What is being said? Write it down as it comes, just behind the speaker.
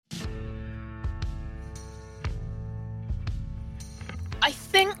I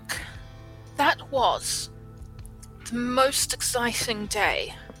think that was the most exciting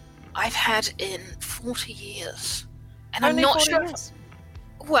day I've had in 40 years. And Only I'm not 40 sure. years.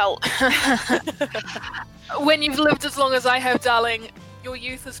 Well, when you've lived as long as I have, darling, your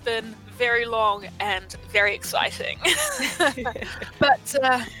youth has been very long and very exciting. But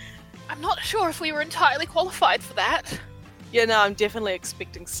I'm not sure if we were entirely qualified for that. Yeah, no, I'm definitely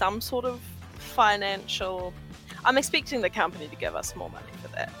expecting some sort of financial... I'm expecting the company to give us more money for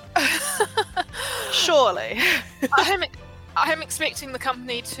that. Surely. I'm expecting the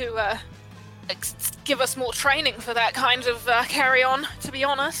company to give us more training for that kind of carry-on, to be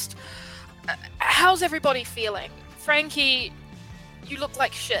honest. How's everybody feeling? Frankie, you look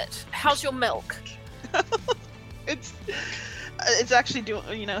like shit. How's your milk? It's actually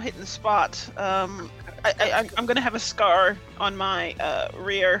hitting the spot. I'm gonna have a scar on my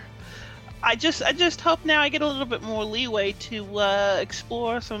rear. I just hope now I get a little bit more leeway to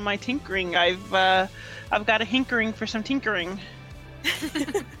explore some of my tinkering. I've got a hinkering for some tinkering.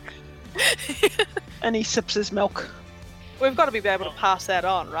 And he sips his milk. We've got to be able to pass that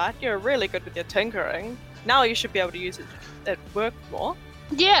on, right? You're really good with your tinkering. Now you should be able to use it at work more.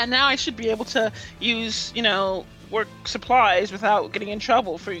 Yeah, now I should be able to use, work supplies without getting in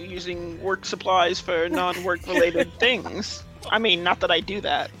trouble for using work supplies for non-work related things. I mean, not that I do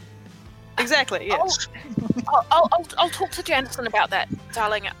that. Exactly, yes. I'll talk to Jansen about that,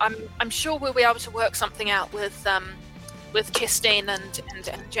 darling. I'm sure we'll be able to work something out with Kirstine and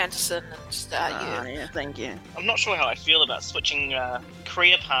Jansen and you. Yeah, thank you. I'm not sure how I feel about switching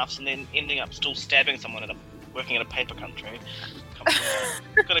career paths and then ending up still stabbing someone working at a paper country.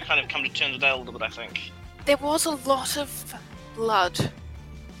 Got to kind of come to terms with that a little bit, I think. There was a lot of blood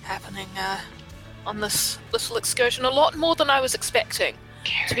happening on this little excursion, a lot more than I was expecting,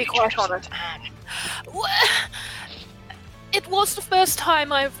 to be quite honest. It was the first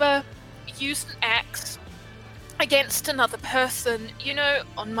time I've used an axe against another person.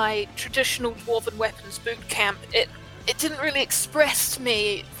 On my traditional dwarven weapons boot camp, it didn't really express to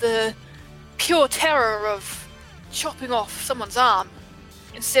me the pure terror of chopping off someone's arm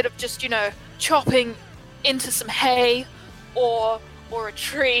instead of just, chopping into some hay or a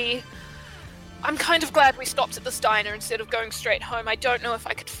tree. I'm kind of glad we stopped at this diner instead of going straight home. I don't know if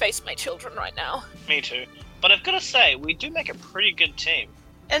I could face my children right now. Me too. But I've got to say, we do make a pretty good team.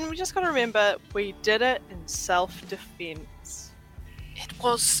 And we just got to remember, we did it in self-defense. It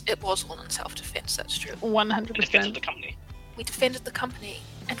was all in self-defense, that's true. 100%. We defended the company. We defended the company,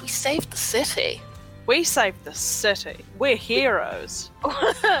 and we saved the city. We saved the city. We're heroes.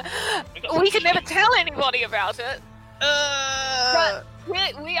 We can never tell anybody about it. But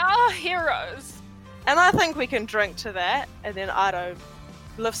we are heroes. And I think we can drink to that, and then Ido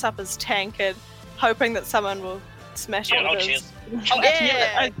lifts up his tankard, hoping that someone will smash it with his... Oh,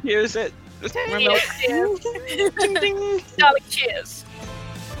 yeah! I cheers it. Cheers. Ding, ding. Darling, cheers.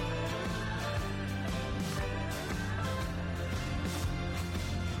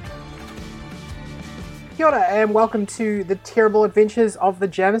 Kia ora and welcome to the terrible adventures of the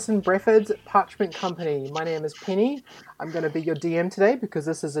Jamison Brefford Parchment Company. My name is Penny. I'm going to be your DM today because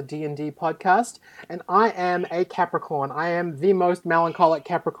this is a D&D podcast, and I am a Capricorn. I am the most melancholic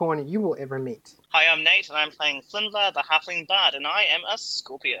Capricorn you will ever meet. Hi, I'm Nate, and I'm playing Flimva, the Halfling Bard, and I am a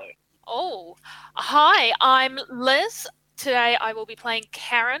Scorpio. Oh, hi, I'm Liz. Today I will be playing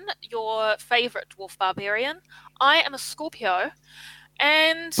Karen, your favourite dwarf barbarian. I am a Scorpio,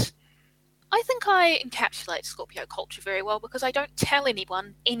 and I think I encapsulate Scorpio culture very well because I don't tell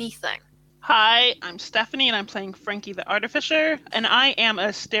anyone anything. Hi, I'm Stephanie, and I'm playing Frankie the Artificer, and I am a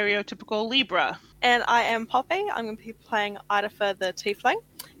stereotypical Libra. And I am Poppy. I'm going to be playing Idafer the Tiefling,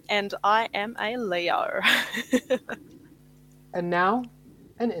 and I am a Leo. And now,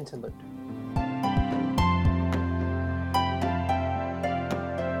 an interlude.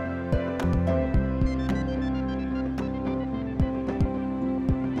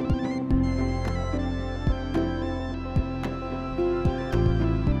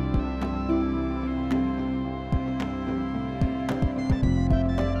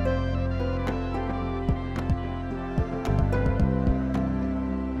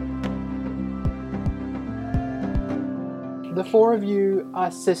 The four of you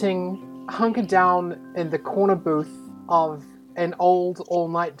are sitting hunkered down in the corner booth of an old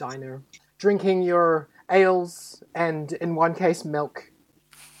all-night diner, drinking your ales and, in one case, milk,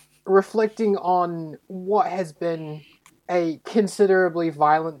 reflecting on what has been a considerably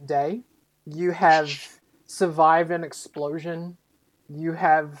violent day. You have survived an explosion. You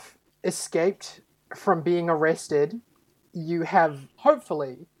have escaped from being arrested. You have,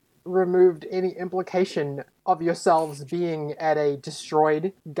 hopefully, removed any implication of yourselves being at a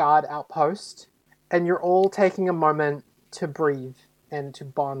destroyed guard outpost, and you're all taking a moment to breathe and to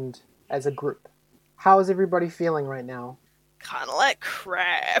bond as a group. How is everybody feeling right now? Kind of like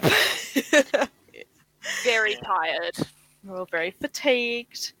crap. Very tired. We're all very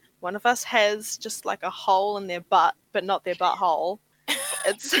fatigued. One of us has just like a hole in their butt, but not their butthole.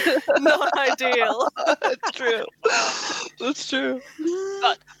 It's not ideal. That's true. That's true.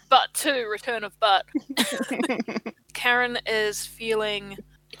 But 2, return of butt. Karen is feeling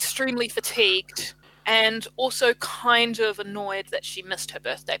extremely fatigued and also kind of annoyed that she missed her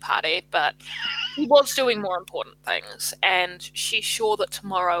birthday party, but she was doing more important things, and she's sure that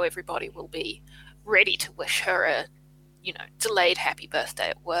tomorrow everybody will be ready to wish her a, delayed happy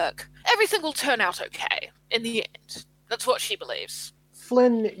birthday at work. Everything will turn out okay in the end. That's what she believes.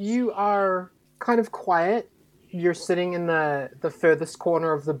 Flynn, you are kind of quiet. You're sitting in the furthest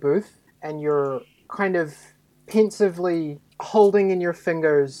corner of the booth, and you're kind of pensively holding in your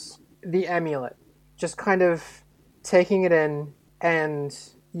fingers the amulet, just kind of taking it in, and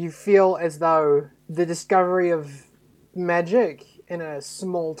you feel as though the discovery of magic in a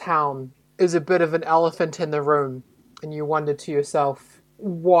small town is a bit of an elephant in the room, and you wonder to yourself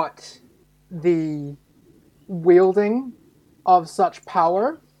what the wielding of such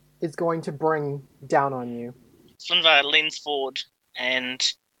power is going to bring down on you. Slinvar leans forward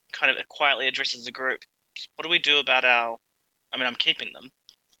and kind of quietly addresses the group. What do we do about I'm keeping them.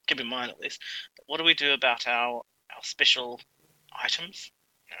 Keep in mind at least. But what do we do about our special items?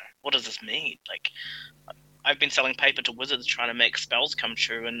 What does this mean? Like, I've been selling paper to wizards trying to make spells come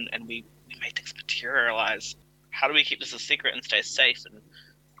true, and we made things materialize. How do we keep this a secret and stay safe? And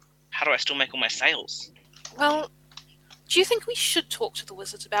how do I still make all my sales? Well, do you think we should talk to the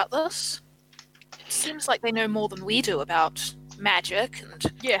wizards about this? It seems like they know more than we do about magic,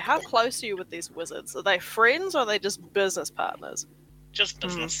 and... Yeah, how close are you with these wizards? Are they friends or are they just business partners? Just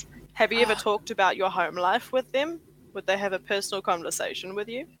business. Have you ever talked about your home life with them? Would they have a personal conversation with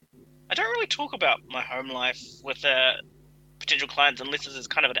you? I don't really talk about my home life with potential clients unless there's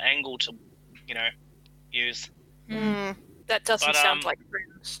kind of an angle to, use. That doesn't But, sound like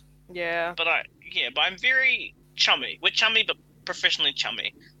friends. Yeah. But I'm very chummy. We're chummy, but professionally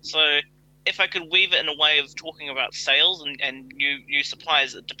chummy. So if I could weave it in a way of talking about sales and new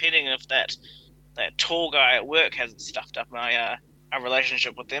supplies, depending if that tall guy at work hasn't stuffed up my our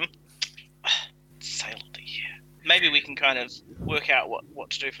relationship with them, sale of the year. Maybe we can kind of work out what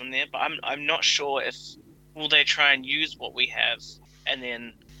to do from there. But I'm not sure if will they try and use what we have, and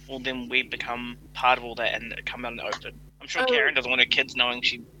then will then we become part of all that and come out in the open. I'm sure Karen doesn't want her kids knowing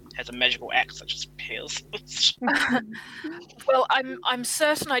she has a magical axe such as pears. Well, I'm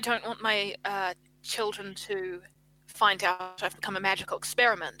certain I don't want my children to find out I've become a magical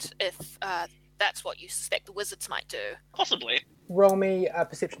experiment if that's what you suspect the wizards might do. Possibly. Roll me a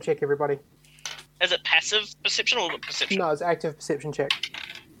perception check, everybody. Is it passive perception or perception? No, it's active perception check.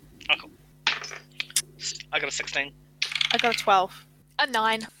 Oh, cool. I got a 16. I got a 12. A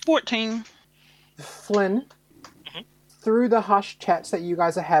 9. 14. Flynn, through the hushed chats that you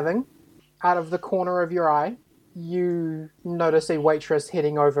guys are having, out of the corner of your eye, you notice a waitress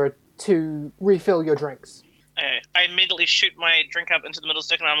heading over to refill your drinks. I immediately shoot my drink up into the middle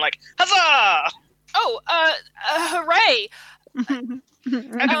stick and I'm like, huzzah! Oh, hooray! Happy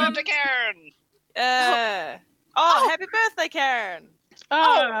birthday, Karen! Happy birthday, Karen!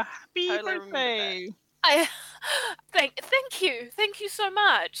 Happy Totally remember birthday. Thank you so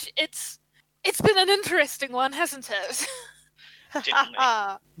much. It's been an interesting one, hasn't it?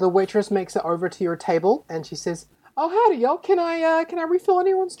 Genuinely. The waitress makes it over to your table and she says, "Oh, howdy, y'all. Can I refill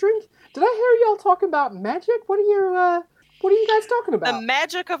anyone's drink? Did I hear y'all talking about magic? What are you guys talking about?" The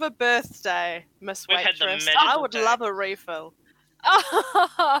magic of a birthday, Miss We've had the Waitress. magical I would day. love a refill.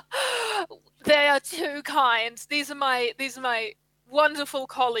 They are too kind. These are my wonderful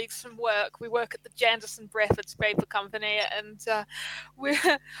colleagues from work. We work at the Janderson Breffords Paper Company, and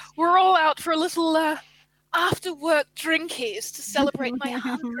we're all out for a little after work drinkies to celebrate my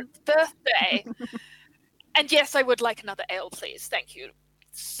 100th birthday. And yes, I would like another ale, please. Thank you.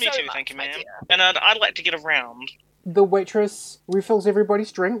 Me too, much, thank you, my ma'am. dear. And I'd like to get around. The waitress refills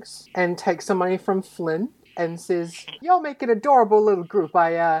everybody's drinks and takes some money from Flynn and says, "Y'all make an adorable little group.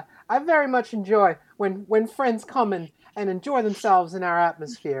 I very much enjoy when friends come and enjoy themselves in our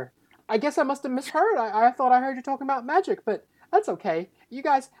atmosphere. I guess I must have misheard. I thought I heard you talking about magic, but that's okay. You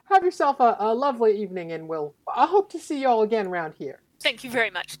guys have yourself a lovely evening, and I hope to see y'all again around here." Thank you very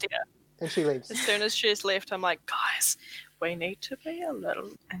much, dear. And she leaves. As soon as she's left, I'm like, guys, We need to be a little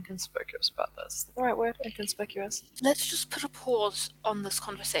inconspicuous about this. Is that the right word? Inconspicuous? Let's just put a pause on this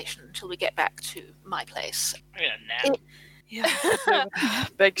conversation until we get back to my place. Yeah, nap. Yeah.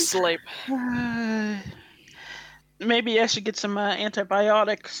 Big sleep. Maybe I should get some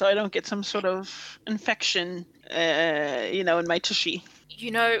antibiotic so I don't get some sort of infection, in my tushy.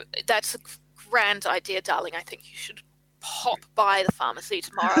 That's a grand idea, darling. I think you should pop by the pharmacy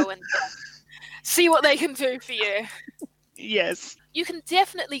tomorrow and see what they can do for you. Yes. You can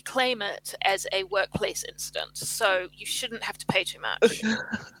definitely claim it as a workplace incident, so you shouldn't have to pay too much.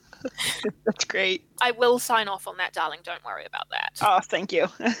 That's great. I will sign off on that, darling. Don't worry about that. Oh, thank you.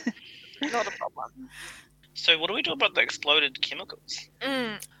 Not a problem. So what do we do about the exploded chemicals?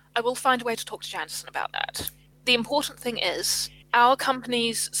 I will find a way to talk to Janderson about that. The important thing is, our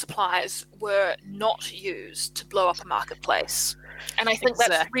company's supplies were not used to blow up a marketplace. And I think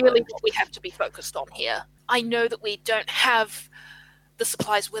that's really what we have to be focused on here. I know that we don't have the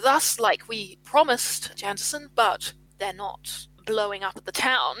supplies with us like we promised Janderson, but they're not blowing up the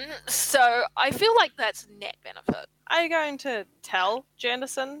town. So I feel like that's a net benefit. Are you going to tell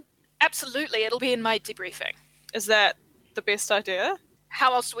Janderson? Absolutely, it'll be in my debriefing. Is that the best idea?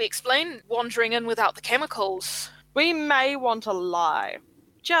 How else do we explain wandering in without the chemicals? We may want to lie.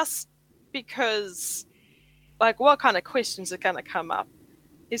 Just because, what kind of questions are going to come up?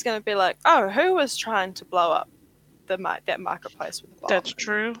 He's going to be like, oh, who was trying to blow up that marketplace with the bomb? That's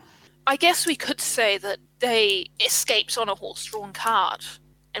true. I guess we could say that they escaped on a horse-drawn cart,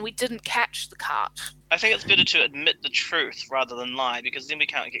 and we didn't catch the cart. I think it's better to admit the truth rather than lie, because then we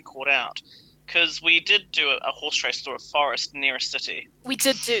can't get caught out. Because we did do a horse race through a forest near a city. We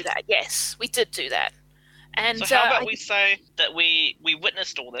did do that, yes. We did do that. And so how about we say that we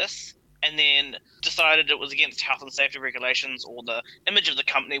witnessed all this, and then decided it was against health and safety regulations or the image of the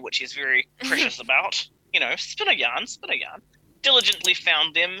company, which he's very precious about. Spin a yarn. Diligently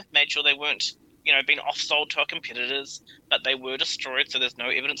found them, made sure they weren't, being off-sold to our competitors, but they were destroyed, so there's no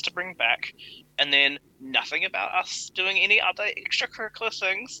evidence to bring back. And then nothing about us doing any other extracurricular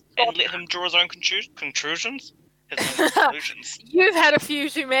things, and let him draw his own conclusions. His own conclusions. You've had a few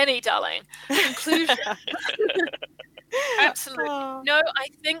too many, darling. Conclusion. Absolutely. No, I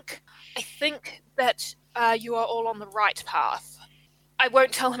think that you are all on the right path. I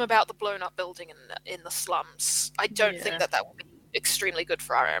won't tell him about the blown up building in the slums. I don't think that will be extremely good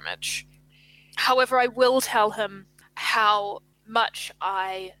for our image. However, I will tell him how much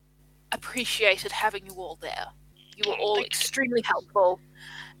I appreciated having you all there. You were all extremely helpful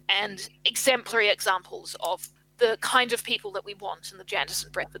and exemplary examples of the kind of people that we want in the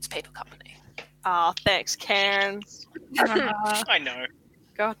Janderson Breakfast Paper Company. Oh, thanks, Karen. I know.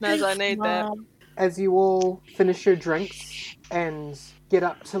 God knows I need that. As you all finish your drinks and get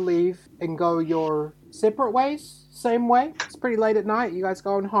up to leave and go your separate ways, same way, it's pretty late at night, you guys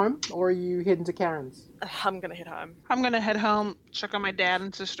going home, or are you heading to Karen's? I'm going to head home. I'm going to head home, check on my dad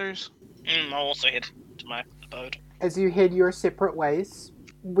and sisters. I'll also head to my abode. As you head your separate ways,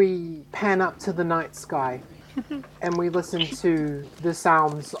 we pan up to the night sky and we listen to the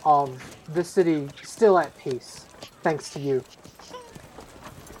sounds of the city still at peace, thanks to you.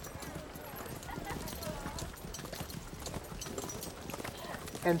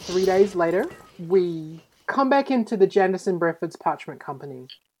 And 3 days later, we come back into the Janderson Breford's Parchment Company.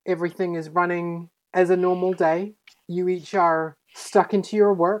 Everything is running as a normal day. You each are stuck into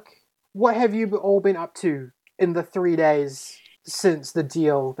your work. What have you all been up to in the 3 days since the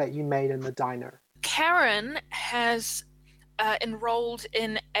deal that you made in the diner? Karen has enrolled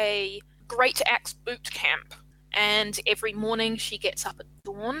in a Great Axe boot camp, and every morning she gets up at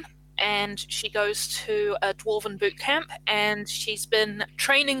dawn and she goes to a dwarven boot camp, and she's been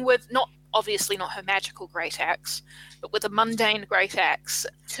training with, obviously not her magical great axe, but with a mundane great axe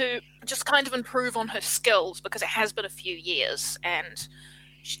to just kind of improve on her skills, because it has been a few years and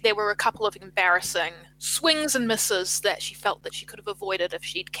there were a couple of embarrassing swings and misses that she felt that she could have avoided if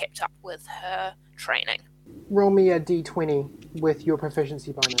she'd kept up with her training. Roll me a d20 with your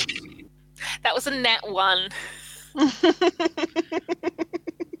proficiency bonus. That was a nat 1.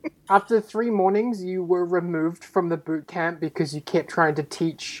 After 3 mornings, you were removed from the boot camp because you kept trying to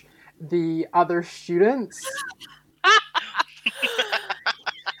teach the other students.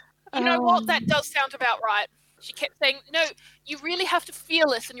 You know what? That does sound about right. She kept saying, no, you really have to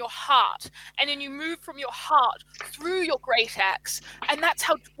feel it in your heart. And then you move from your heart through your great axe. And that's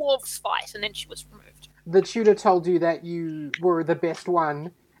how dwarves fight. And then she was removed. The tutor told you that you were the best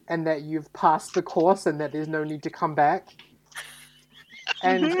one and that you've passed the course and that there's no need to come back.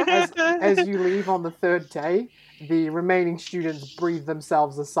 And as you leave on the 3rd day, the remaining students breathe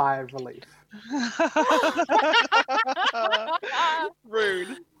themselves a sigh of relief.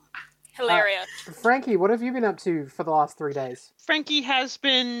 Rude. Hilarious. Frankie, what have you been up to for the last 3 days? Frankie has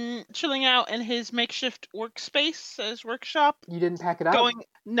been chilling out in his makeshift workspace, his workshop. You didn't pack it up?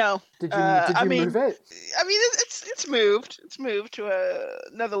 No. Did you move it? I mean, it's moved. It's moved to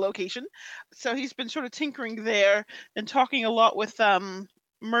another location. So he's been sort of tinkering there and talking a lot with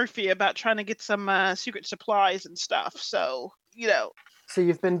Murphy about trying to get some secret supplies and stuff. So, So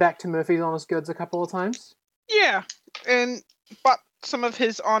you've been back to Murphy's Honest Goods a couple of times? Yeah, and bought some of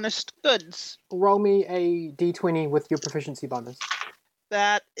his honest goods. Roll me a d20 with your proficiency bonus.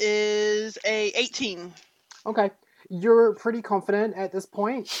 That is a 18. Okay. You're pretty confident at this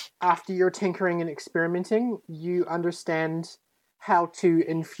point. After your tinkering and experimenting, you understand how to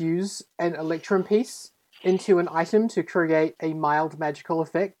infuse an electrum piece into an item to create a mild magical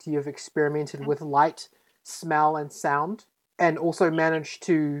effect. You've experimented with light, smell, and sound, and also managed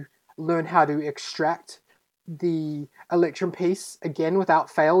to learn how to extract the electrum piece again without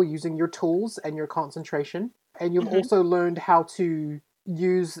fail using your tools and your concentration. And you've also learned how to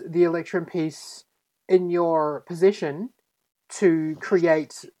use the electrum piece in your possession to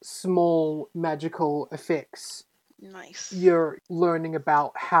create small magical effects. Nice. You're learning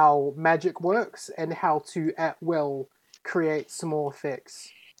about how magic works and how to at will create small effects.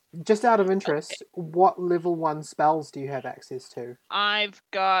 Just out of interest, what level 1 spells do you have access to?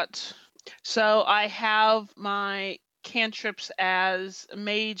 So I have my cantrips as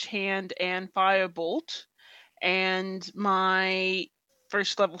Mage Hand and Firebolt, and my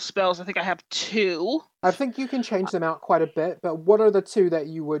first level spells, I think I have 2. I think you can change them out quite a bit, but what are the 2 that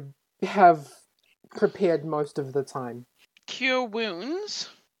you would have prepared most of the time? Cure Wounds.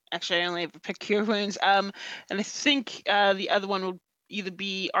 Actually, I only ever picked Cure Wounds. And I think the other one will either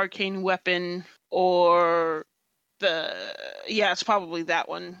be Arcane Weapon or it's probably that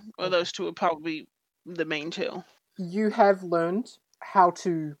one. Or those 2 are probably the main 2. You have learned how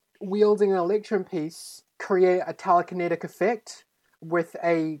to, wielding an electrum piece, create a telekinetic effect with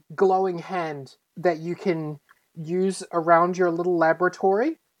a glowing hand that you can use around your little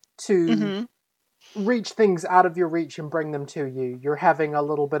laboratory to reach things out of your reach and bring them to you. You're having a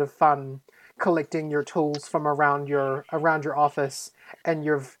little bit of fun collecting your tools from around your office, and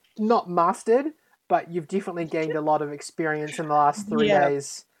you've not mastered, but you've definitely gained a lot of experience in the last 3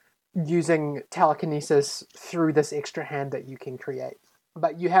 days using telekinesis through this extra hand that you can create.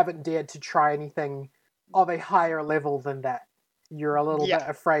 But you haven't dared to try anything of a higher level than that. You're a little bit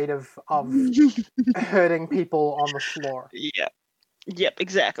afraid of hurting people on the floor. Yep,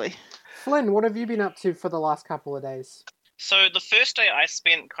 exactly. Flynn, what have you been up to for the last couple of days? So the first day I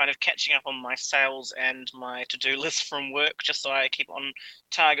spent kind of catching up on my sales and my to-do list from work, just so I keep on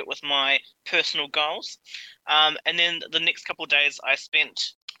target with my personal goals. And then the next couple of days I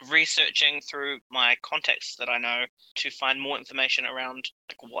spent researching through my contacts that I know to find more information around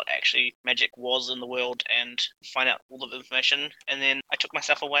what actually magic was in the world and find out all the information. And then I took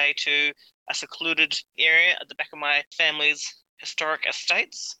myself away to a secluded area at the back of my family's historic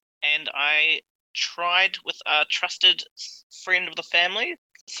estates, and I tried with a trusted friend of the family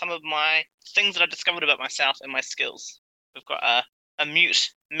some of my things that I discovered about myself and my skills. We've got a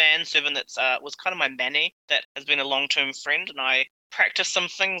mute manservant that was kind of my manny that has been a long-term friend, and I practiced some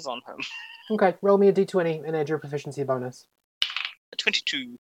things on him. Okay, roll me a d20 and add your proficiency bonus.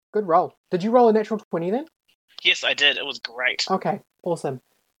 22. Good roll. Did you roll a natural 20 then? Yes, I did. It was great. Okay, awesome.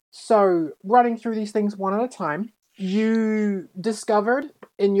 So, running through these things one at a time, you discovered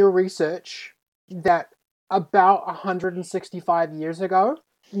in your research that about 165 years ago,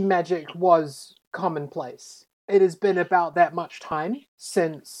 magic was commonplace. It has been about that much time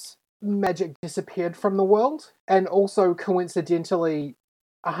since magic disappeared from the world, and also coincidentally,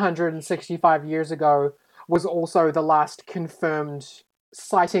 165 years ago was also the last confirmed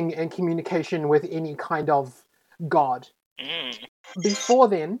sighting and communication with any kind of god. Before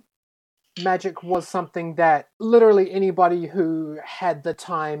then, magic was something that literally anybody who had the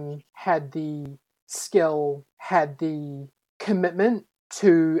time, had the skill, had the commitment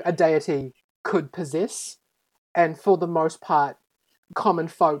to a deity could possess. And for the most part, common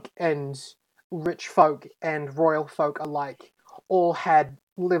folk and rich folk and royal folk alike all had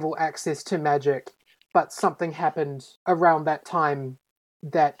level access to magic, but something happened around that time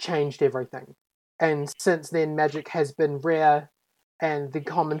that changed everything. And since then, magic has been rare, and the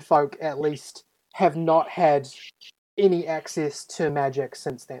common folk, at least, have not had any access to magic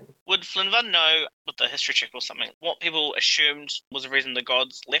since then. Would Flinvan know, with the history check or something, what people assumed was the reason the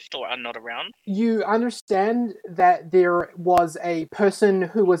gods left or are not around? You understand that there was a person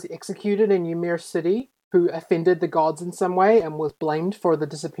who was executed in Ymir City who offended the gods in some way and was blamed for the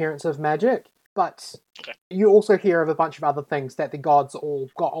disappearance of magic. But Okay. you also hear of a bunch of other things, that the gods all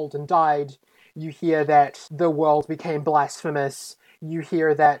got old and died. You hear that the world became blasphemous. You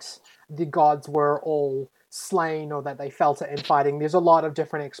hear that the gods were all slain or that they felt it in fighting. There's a lot of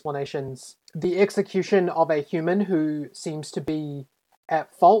different explanations. The execution of a human who seems to be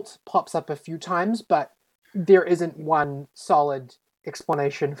at fault pops up a few times, but there isn't one solid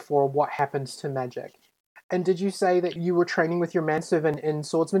explanation for what happens to magic. And did you say that you were training with your manservant in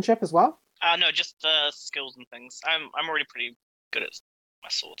swordsmanship as well? No, just skills and things. I'm already pretty good at my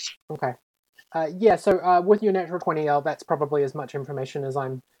swords. Okay. Yeah, so with your natural 20, that's probably as much information as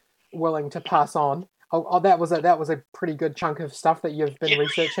I'm willing to pass on. That was a pretty good chunk of stuff that you've been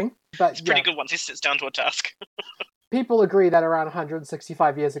researching. But It's pretty good once he sits down to a task. People agree that around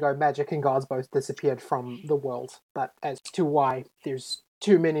 165 years ago, magic and gods both disappeared from the world. But as to why, there's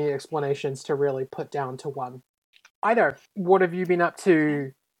too many explanations to really put down to one. Ido, what have you been up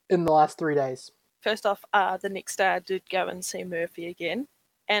to in the last 3 days? First off, the next day I did go and see Murphy again.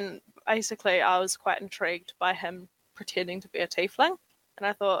 And basically I was quite intrigued by him pretending to be a tiefling. And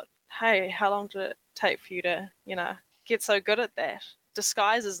I thought, hey, how long did it take for you to, get so good at that?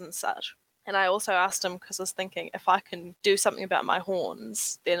 Disguises and such. And I also asked him, because I was thinking, if I can do something about my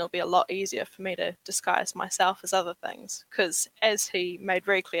horns, then it'll be a lot easier for me to disguise myself as other things. Because as he made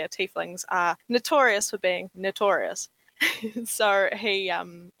very clear, tieflings are notorious for being notorious. So he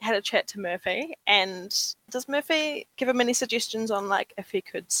had a chat to Murphy, and does Murphy give him any suggestions on like if he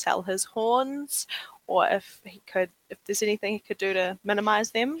could sell his horns, or if there's anything he could do to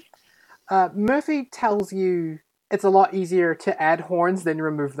minimize them? Murphy tells you it's a lot easier to add horns than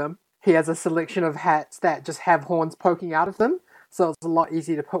remove them. He has a selection of hats that just have horns poking out of them, so it's a lot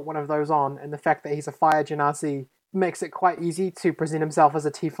easier to put one of those on, and the fact that he's a fire genasi makes it quite easy to present himself as a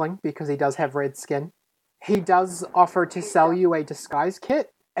tiefling because he does have red skin. He does offer to sell you a disguise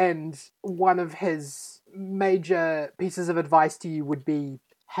kit, and one of his major pieces of advice to you would be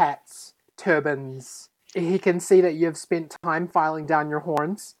hats, turbans. He can see that you've spent time filing down your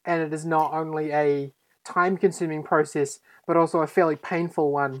horns, and it is not only a time-consuming process, but also a fairly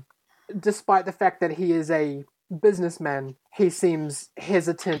painful one. Despite the fact that he is a businessman, he seems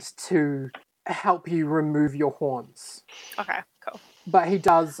hesitant to help you remove your horns. Okay, cool. But he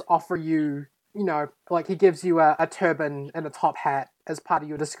does offer you, he gives you a turban and a top hat as part of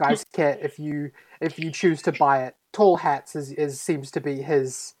your disguise kit if you choose to buy it. Tall hats seems to be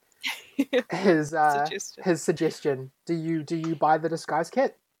his suggestion. Do you buy the disguise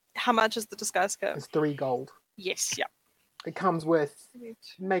kit? How much is the disguise kit? It's 3 gold. Yes, yeah. It comes with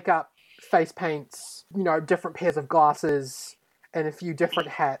makeup, face paints, different pairs of glasses, and a few different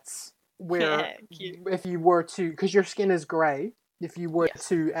hats. Where if you were to, because your skin is grey, if you were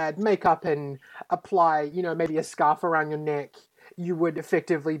to add makeup and apply, maybe a scarf around your neck, you would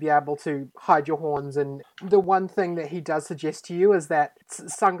effectively be able to hide your horns. And the one thing that he does suggest to you is that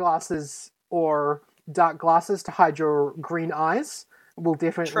sunglasses or dark glasses to hide your green eyes will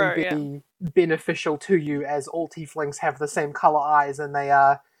definitely be beneficial to you, as all tieflings have the same color eyes, and they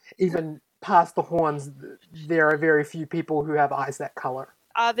are, even past the horns, there are very few people who have eyes that color.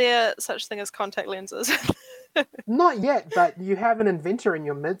 Are there such thing as contact lenses? Not yet, but you have an inventor in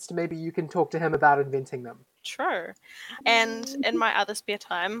your midst. Maybe you can talk to him about inventing them. True. And in my other spare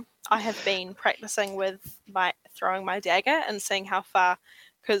time, I have been practicing with throwing my dagger and seeing how far,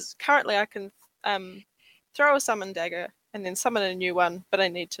 because currently I can throw a summon dagger and then summon a new one, but I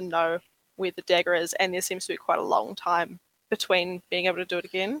need to know where the dagger is, and there seems to be quite a long time between being able to do it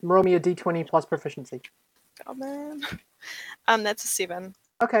again. Roll me a d20 plus proficiency. Oh man. That's a 7.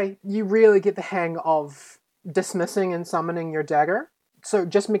 Okay, you really get the hang of dismissing and summoning your dagger. So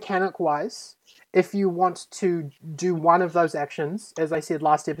just mechanic-wise, if you want to do one of those actions, as I said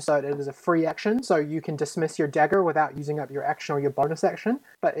last episode, it is a free action, so you can dismiss your dagger without using up your action or your bonus action.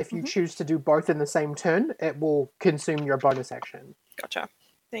 But if you choose to do both in the same turn, it will consume your bonus action. Gotcha.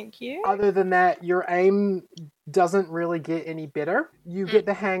 Thank you. Other than that, your aim doesn't really get any better. You get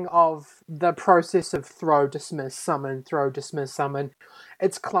the hang of the process of throw, dismiss, summon, throw, dismiss, summon.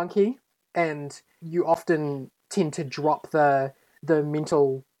 It's clunky, and you often tend to drop the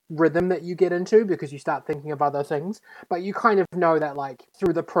mental rhythm that you get into because you start thinking of other things. But you kind of know that, like,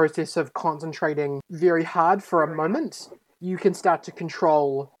 through the process of concentrating very hard for a moment, you can start to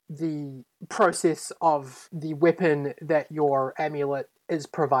control the process of the weapon that your amulet is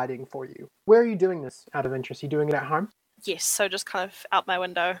providing for you. Where are you doing this, out of interest? Are you doing it at home? Yes, so just kind of out my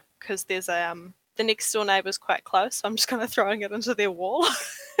window, because there's a the next door neighbour's quite close, so I'm just kind of throwing it into their wall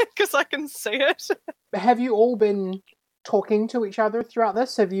because I can see it. Have you all been talking to each other throughout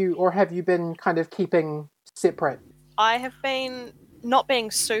this? Have you been kind of keeping separate? I have been not being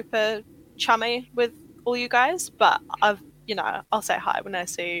super chummy with all you guys, but I'll say hi when I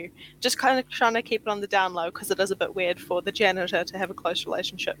see you. Just kind of trying to keep it on the down low because it is a bit weird for the janitor to have a close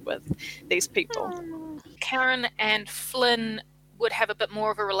relationship with these people. Karen and Flynn would have a bit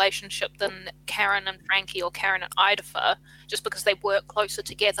more of a relationship than Karen and Frankie or Karen and Idafer, just because they work closer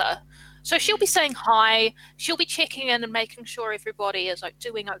together. So she'll be saying hi, she'll be checking in and making sure everybody is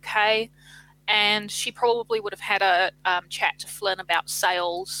doing okay, and she probably would have had a chat to Flynn about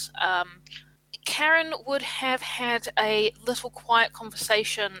sales. Karen would have had a little quiet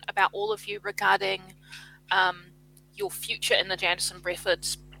conversation about all of you regarding your future in the Janderson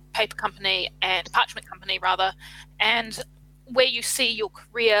Breford's paper company and parchment company, rather, and where you see your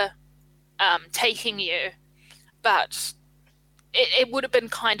career taking you. But it would have been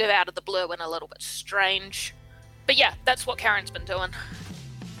kind of out of the blue and a little bit strange. But yeah, that's what Karen's been doing.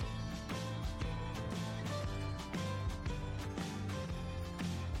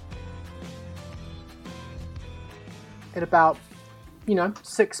 At about,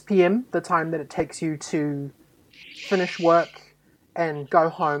 6 p.m., the time that it takes you to finish work and go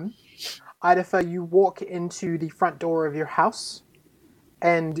home, Idafer, you walk into the front door of your house,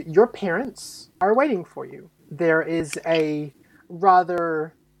 and your parents are waiting for you. There is a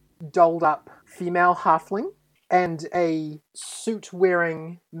rather dolled-up female halfling and a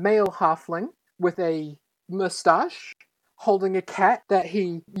suit-wearing male halfling with a mustache holding a cat that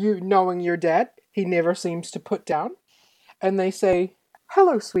knowing your dad, he never seems to put down. And they say,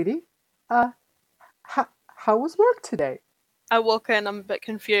 "Hello, sweetie. How was work today?" I walk in, I'm a bit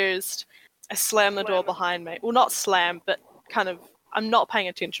confused. I slam the door behind me. Well, not slam, but kind of, I'm not paying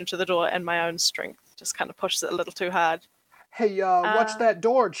attention to the door, and my own strength just kind of pushes it a little too hard. Hey, watch that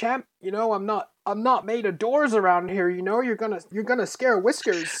door, champ. I'm not made of doors around here. You're gonna scare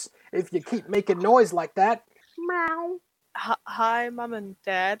Whiskers if you keep making noise like that. Meow. Hi, Mum and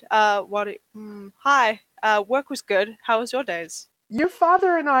Dad. Hi. Work was good. How was your days? Your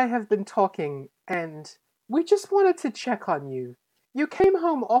father and I have been talking, and we just wanted to check on you. You came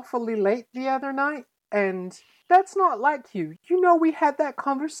home awfully late the other night, and that's not like you. We had that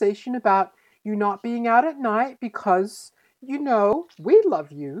conversation about you not being out at night because, we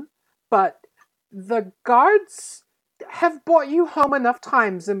love you, but the guards have brought you home enough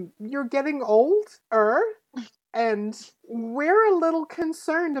times, and you're getting older, and we're a little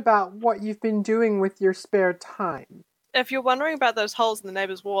concerned about what you've been doing with your spare time. If you're wondering about those holes in the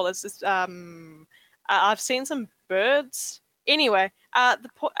neighbor's wall, it's just, I've seen some birds. Anyway,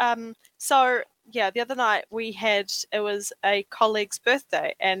 so yeah, the other night it was a colleague's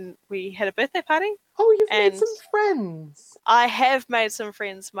birthday, and we had a birthday party. Oh, you've made some friends. I have made some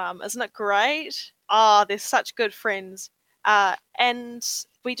friends, Mum. Isn't it great? They're such good friends. And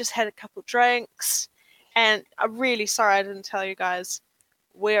we just had a couple drinks, and I'm really sorry I didn't tell you guys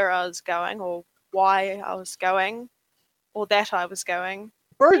where I was going or why I was going or that I was going.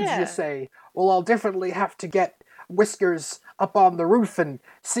 Birds, you say? Well, I'll definitely have to get Whiskers up on the roof and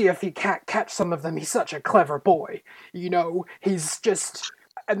see if he can't catch some of them. He's such a clever boy. He's just...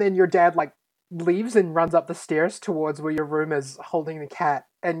 And then your dad, leaves and runs up the stairs towards where your room is, holding the cat.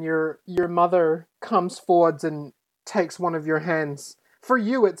 And your mother comes forwards and takes one of your hands. For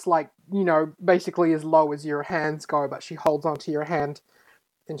you, it's basically as low as your hands go, but she holds onto your hand.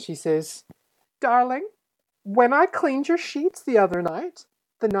 And she says, "Darling, when I cleaned your sheets the other night,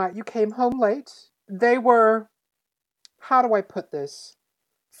 the night you came home late, they were, how do I put this,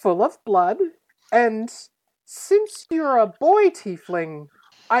 full of blood, and since you're a boy tiefling,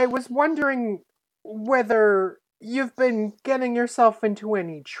 I was wondering whether you've been getting yourself into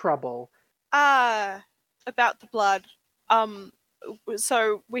any trouble." About the blood.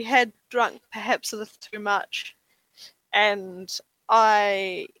 So we had drunk perhaps a little too much, and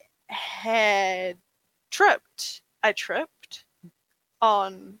I tripped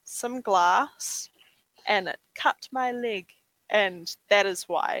on some glass, and it cut my leg, and that is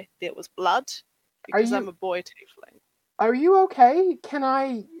why there was blood, because I'm a boy tiefling. Are you okay? Can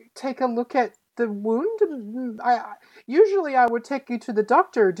I take a look at the wound? Usually I would take you to the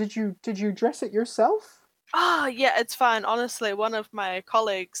doctor. Did you dress it yourself? Yeah, it's fine. Honestly, one of my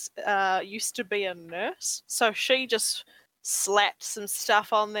colleagues used to be a nurse, so she just slapped some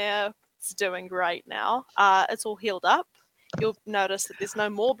stuff on there. It's doing great now. It's all healed up. You'll notice that there's no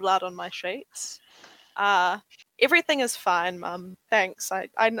more blood on my sheets. Everything is fine, Mum. Thanks.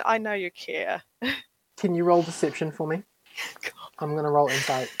 I know you care. Can you roll deception for me? I'm going to roll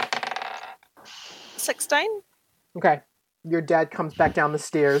insight. 16? Okay. Your dad comes back down the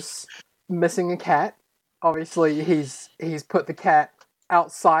stairs, missing a cat, Obviously, he's put the cat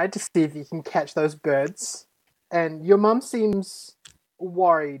outside to see if he can catch those birds. And your mum seems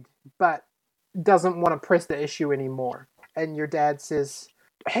worried, but doesn't want to press the issue anymore. And your dad says,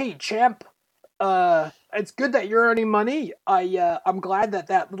 "Hey, champ, it's good that you're earning money. I'm glad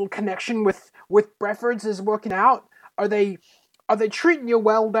that little connection with Breffords is working out. Are they treating you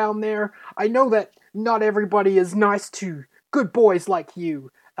well down there? I know that not everybody is nice to good boys like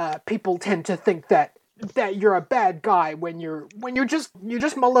you. People tend to think that you're a bad guy when you're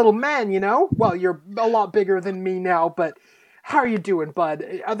just my little man, you know? Well, you're a lot bigger than me now, but how are you doing,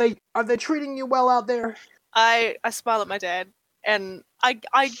 bud? Are they treating you well out there?" I smile at my dad, and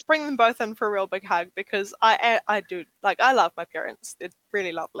I bring them both in for a real big hug because I do, like, I love my parents. They're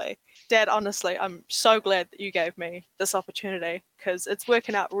really lovely. Dad, honestly, I'm so glad that you gave me this opportunity because it's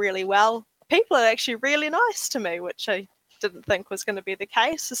working out really well. People are actually really nice to me, which I didn't think was going to be the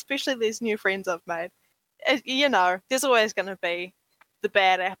case, especially these new friends I've made. You know, there's always going to be the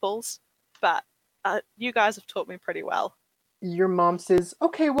bad apples, but you guys have taught me pretty well. Your mom says,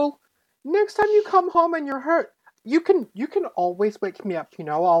 "Okay, well, next time you come home and you're hurt, you can always wake me up, you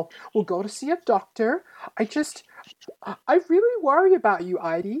know. We'll go to see a doctor. I really worry about you,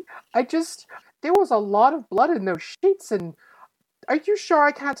 Heidi. There was a lot of blood in those sheets, and are you sure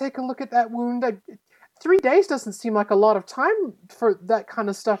I can't take a look at that wound? 3 days doesn't seem like a lot of time for that kind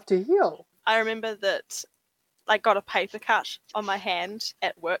of stuff to heal." I remember that I got a paper cut on my hand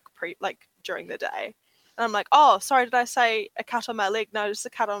at work during the day. And I'm like, "Oh, sorry, did I say a cut on my leg? No, just a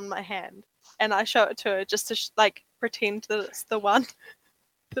cut on my hand." And I show it to her just to pretend that it's the one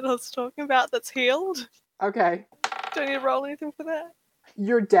that I was talking about that's healed. Okay. Do I need to roll anything for that?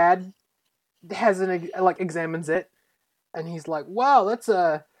 Your dad examines it, and he's like, "Wow, that's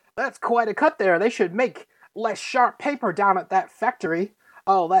quite a cut there. They should make less sharp paper down at that factory.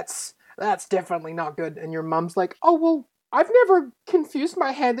 Oh, that's definitely not good." And your mom's like, "Oh, well, I've never confused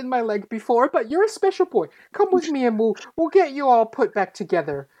my hand and my leg before, but you're a special boy. Come with me and we'll get you all put back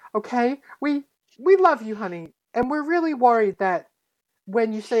together, okay? We love you, honey, and we're really worried that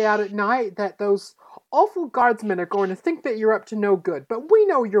when you stay out at night that those awful guardsmen are going to think that you're up to no good, but we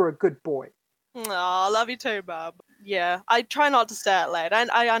know you're a good boy." Aw, love you too, Bob. Yeah, I try not to stay out late.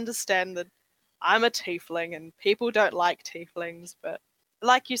 I understand that I'm a tiefling and people don't like tieflings, but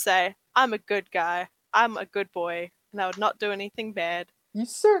like you say, I'm a good guy. I'm a good boy. And I would not do anything bad. You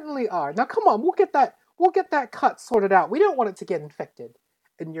certainly are. Now come on, we'll get that cut sorted out. We don't want it to get infected.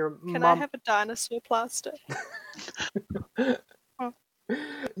 And your Can I have a dinosaur plaster?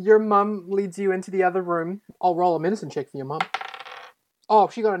 Your mum leads you into the other room. I'll roll a medicine check for your mum. Oh,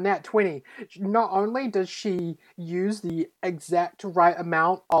 she got a nat 20. Not only does she use the exact right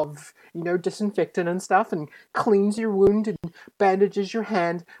amount of, disinfectant and stuff and cleans your wound and bandages your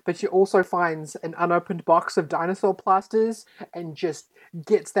hand, but she also finds an unopened box of dinosaur plasters and just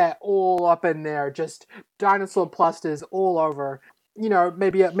gets that all up in there. Just dinosaur plasters all over.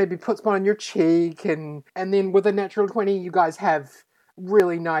 Maybe puts one on your cheek and then with a natural 20 you guys have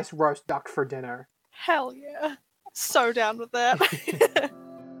really nice roast duck for dinner. Hell yeah. So down with that.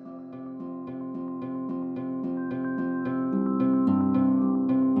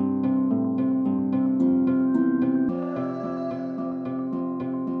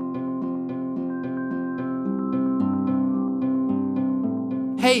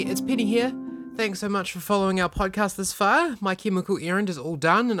 Hey, it's Penny here. Thanks so much for following our podcast this far. My chemical errand is all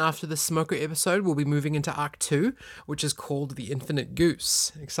done, and after this Smoker episode, we'll be moving into Arc 2, which is called The Infinite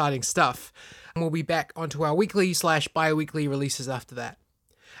Goose. Exciting stuff. And we'll be back onto our weekly/bi-weekly releases after that.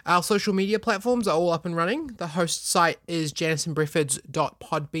 Our social media platforms are all up and running. The host site is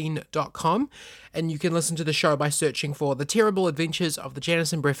janisonbreffords.podbean.com, and you can listen to the show by searching for The Terrible Adventures of the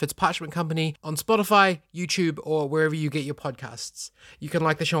Janison Breffords Parchment Company on Spotify, YouTube, or wherever you get your podcasts. You can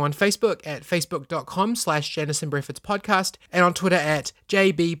like the show on Facebook at facebook.com/JanisonBreffordsPodcast and on Twitter at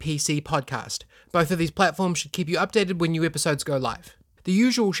JBPCPodcast. Both of these platforms should keep you updated when new episodes go live. The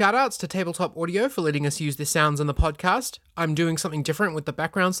usual shoutouts to Tabletop Audio for letting us use their sounds on the podcast. I'm doing something different with the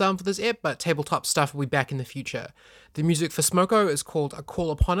background sound for this ep, but Tabletop stuff will be back in the future. The music for Smoko is called A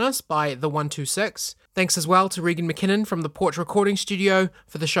Call Upon Us by The 126. Thanks as well to Regan McKinnon from the Porch Recording Studio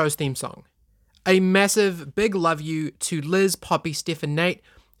for the show's theme song. A massive big love you to Liz, Poppy, Steph and Nate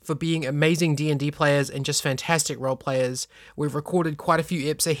for being amazing D&D players and just fantastic role players. We've recorded quite a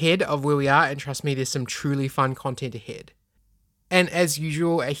few eps ahead of where we are, and trust me, there's some truly fun content ahead. And as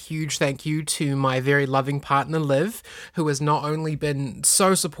usual, a huge thank you to my very loving partner, Liv, who has not only been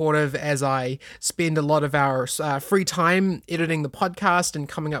so supportive as I spend a lot of our free time editing the podcast and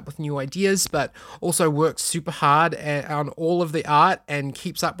coming up with new ideas, but also works super hard on all of the art and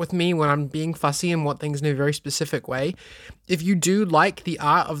keeps up with me when I'm being fussy and want things in a very specific way. If you do like the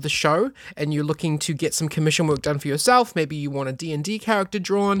art of the show and you're looking to get some commission work done for yourself, maybe you want a D&D character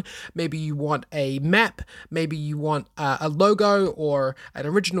drawn, maybe you want a map, maybe you want a logo or an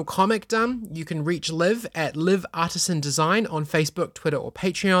original comic done, you can reach Liv at Liv Artisan Design on Facebook, Twitter, or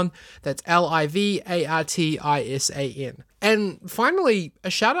Patreon. That's LIVARTISAN. And finally, a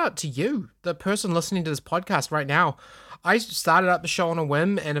shout out to you, the person listening to this podcast right now. I started up the show on a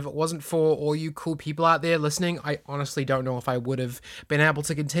whim, and if it wasn't for all you cool people out there listening, I honestly don't know if I would have been able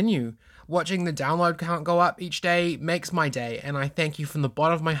to continue. Watching the download count go up each day makes my day, and I thank you from the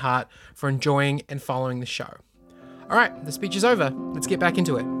bottom of my heart for enjoying and following the show. Alright, the speech is over. Let's get back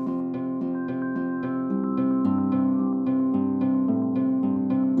into it.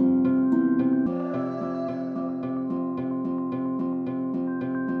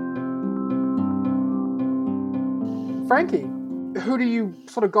 Frankie, who do you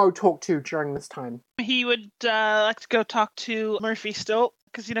sort of go talk to during this time? He would like to go talk to Murphy still,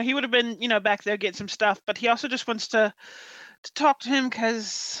 because he would have been back there getting some stuff, but he also just wants to talk to him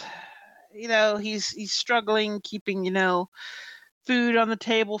because he's struggling keeping food on the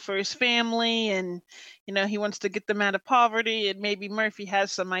table for his family, and he wants to get them out of poverty, and maybe Murphy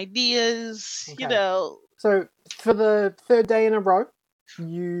has some ideas. Okay. So for the third day in a row,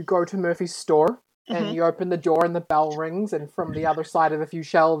 you go to Murphy's store. And you open the door and the bell rings, and from the other side of a few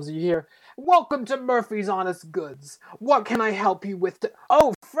shelves you hear, "Welcome to Murphy's Honest Goods. What can I help you with?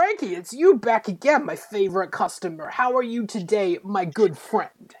 Oh, Frankie, it's you back again, my favorite customer. How are you today, my good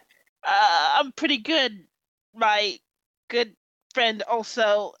friend?" I'm pretty good, my good friend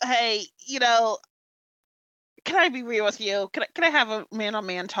also. Hey, can I be real with you? Can I have a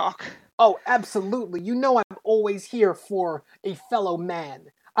man-on-man talk? Oh, absolutely. You know I'm always here for a fellow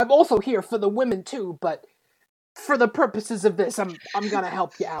man. I'm also here for the women too, but for the purposes of this, I'm gonna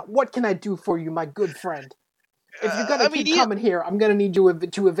help you out. What can I do for you, my good friend? If you're gonna keep coming here, I'm gonna need you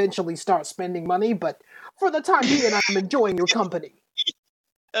to eventually start spending money, but for the time being, I'm enjoying your company.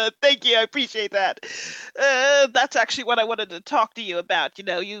 Thank you, I appreciate that. That's actually what I wanted to talk to you about.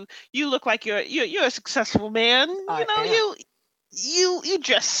 You look like you're a successful man. You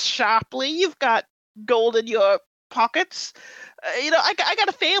dress sharply. You've got gold in your pockets. I got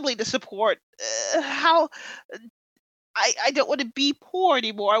a family to support. I don't want to be poor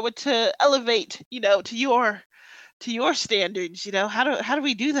anymore. I want to elevate, to your standards. How do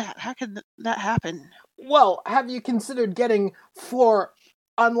we do that? How can that happen? Well, have you considered getting 4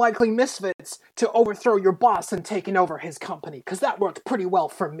 unlikely misfits to overthrow your boss and taking over his company? Because that worked pretty well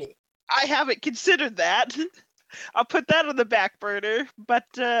for me. I haven't considered that. I'll put that on the back burner, but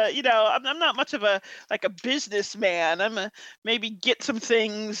I'm not much of a businessman. I'm maybe get some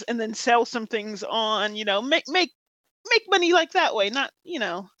things and then sell some things on. Make money like that way. Not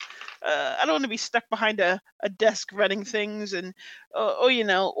I don't want to be stuck behind a desk running things and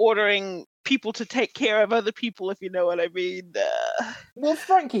ordering people to take care of other people, if you know what I mean. Well,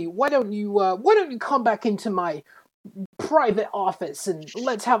 Frankie, why don't you come back into my private office and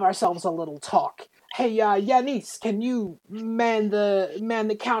let's have ourselves a little talk. Hey, Yanis, can you man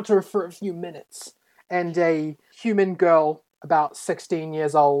the counter for a few minutes? And a human girl, about 16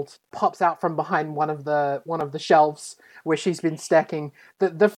 years old, pops out from behind one of the shelves where she's been stacking.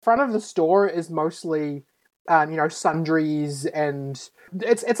 The front of the store is mostly, sundries, and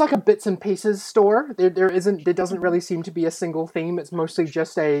it's like a bits and pieces store. There doesn't really seem to be a single theme. It's mostly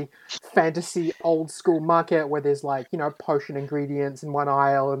just a fantasy old school market where there's potion ingredients in one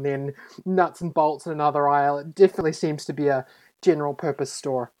aisle and then nuts and bolts in another aisle. It definitely seems to be a general purpose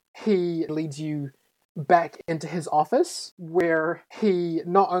store. He leads you back into his office, where he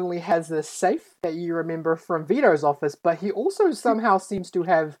not only has this safe that you remember from Vito's office, but he also somehow seems to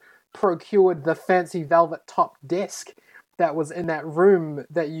have procured the fancy velvet top desk that was in that room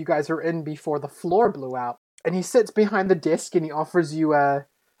that you guys were in before the floor blew out. And he sits behind the desk and he offers you a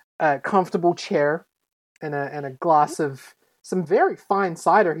comfortable chair and a glass of some very fine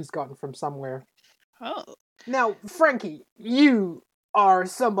cider he's gotten from somewhere. Oh. Now, Frankie, you are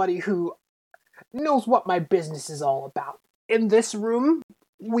somebody who knows what my business is all about. In this room,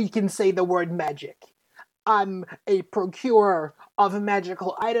 we can say the word magic. I'm a procurer of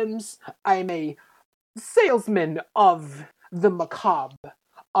magical items. I'm a salesman of the macabre,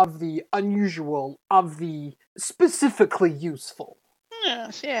 of the unusual, of the specifically useful.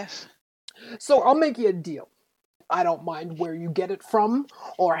 Yes. So I'll make you a deal. I don't mind where you get it from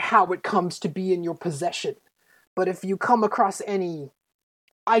or how it comes to be in your possession. But if you come across any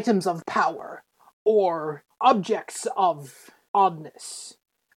items of power or objects of oddness,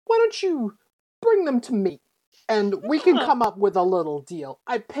 why don't you bring them to me? And we can come up with a little deal.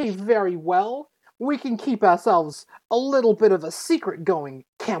 I pay very well. We can keep ourselves a little bit of a secret going,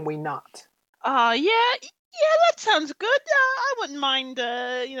 can we not? Yeah, that sounds good. I wouldn't mind,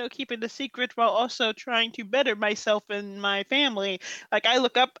 keeping the secret while also trying to better myself and my family. Like I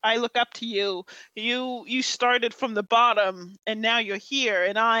look up to you. You started from the bottom, and now you're here,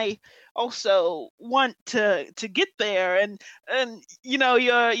 and I also want to get there. And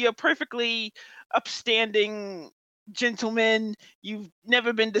you're perfectly upstanding gentleman. You've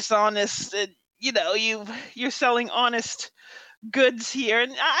never been dishonest. And, you're selling honest goods here,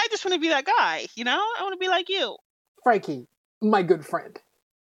 and I just want to be that guy. I want to be like you. Frankie, my good friend,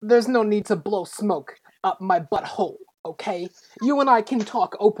 there's no need to blow smoke up my butthole, okay? You and I can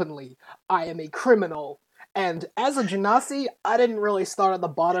talk openly. I am a criminal, and as a Genasi, I didn't really start at the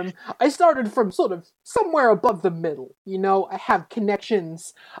bottom. I started from sort of somewhere above the middle. I have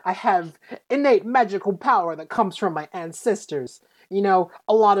connections. I have innate magical power that comes from my ancestors.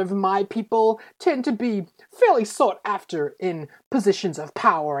 A lot of my people tend to be fairly sought after in positions of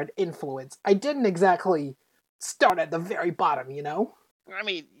power and influence. I didn't exactly start at the very bottom, I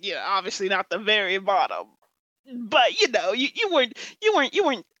mean, obviously not the very bottom, but you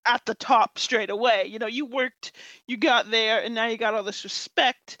weren't at the top straight away. You worked, you got there, and now you got all this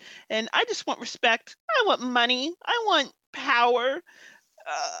respect. And I just want respect. I want money. I want power.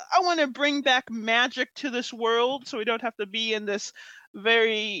 I want to bring back magic to this world, so we don't have to be in this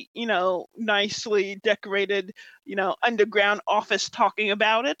very, nicely decorated, underground office talking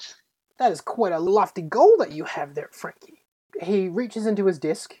about it. That is quite a lofty goal that you have there, Frankie. He reaches into his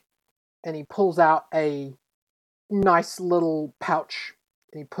disc, and he pulls out a nice little pouch,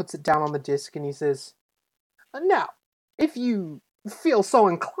 and he puts it down on the disc, and he says, now, if you feel so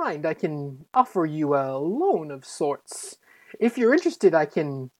inclined, I can offer you a loan of sorts. If you're interested, I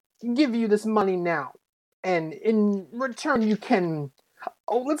can give you this money now. And in return, you can...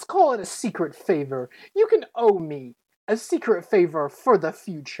 let's call it a secret favor. You can owe me a secret favor for the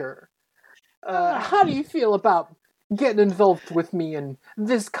future. How do you feel about getting involved with me in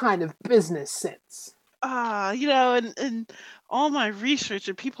this kind of business sense? In all my research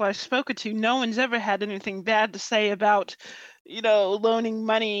and people I've spoken to, no one's ever had anything bad to say about, loaning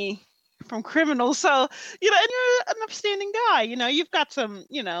money from criminals. So, and you're an upstanding guy. You've got some,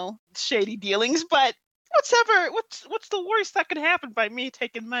 shady dealings, but what's the worst that could happen by me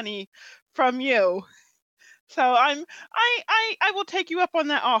taking money from you? So I will take you up on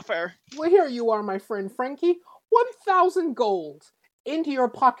that offer. Well, here you are, my friend Frankie. 1,000 gold into your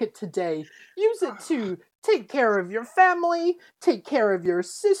pocket today. Use it to take care of your family, take care of your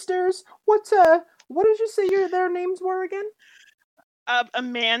sisters. What did you say their names were again?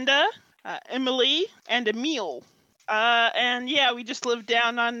 Amanda, Emily, and Emile. And yeah, we just live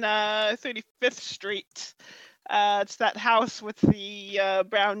down on 35th Street. It's that house with the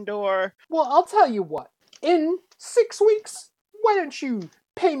brown door. Well, I'll tell you what. In 6 weeks, why don't you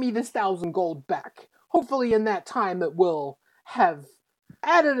pay me this 1,000 gold back? Hopefully in that time it will have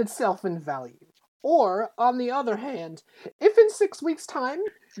added itself in value. Or, on the other hand, if in 6 weeks' time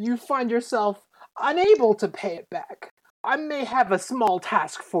you find yourself unable to pay it back, I may have a small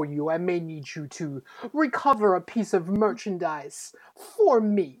task for you. I may need you to recover a piece of merchandise for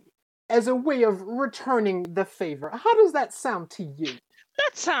me as a way of returning the favor. How does that sound to you?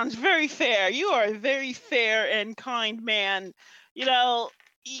 That sounds very fair. You are a very fair and kind man.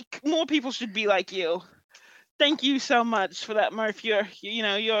 More people should be like you. Thank you so much for that, Murph. You're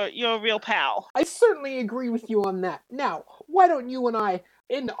a real pal. I certainly agree with you on that. Now, why don't you and I,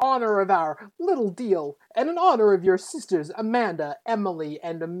 in honor of our little deal, and in honor of your sisters, Amanda, Emily,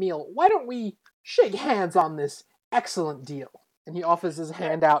 and Emile, why don't we shake hands on this excellent deal? And he offers his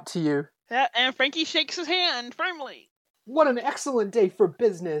hand out to you. Yeah, and Frankie shakes his hand firmly. What an excellent day for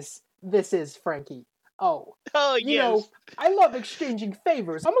business this is, Frankie. Oh, yes. I love exchanging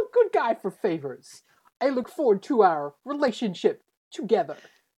favors. I'm a good guy for favors. I look forward to our relationship together.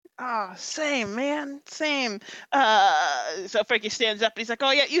 Ah, same, man, same. So Frankie stands up and he's like,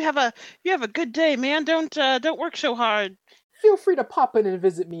 "Oh yeah, you have a good day, man. Don't work so hard." Feel free to pop in and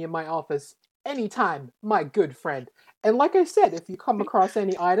visit me in my office anytime, my good friend. And like I said, if you come across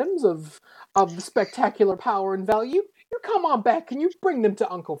any items of spectacular power and value, you come on back and you bring them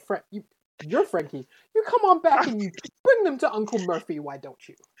to Uncle Frank. You're Frankie. You come on back and you bring them to Uncle Murphy. Why don't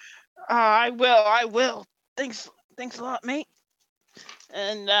you? I will. Thanks a lot, mate.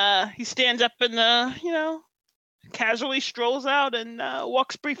 And he stands up and casually strolls out and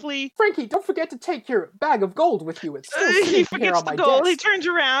walks briefly. Frankie, don't forget to take your bag of gold with you. It's still He sitting here forgets on the my gold. He desk. turns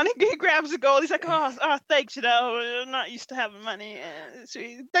around. He grabs the gold. He's like, "Oh, thanks. I'm not used to having money.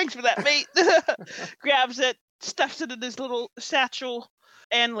 Thanks for that, mate." Grabs it, stuffs it in his little satchel,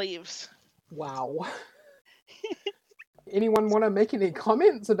 and leaves. Wow. Anyone want to make any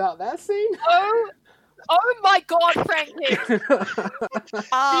comments about that scene? Oh my God, Frankie!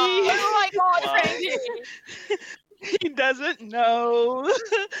 Oh my God, Wow. Frankie! He doesn't know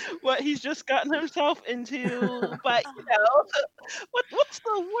what he's just gotten himself into, but what's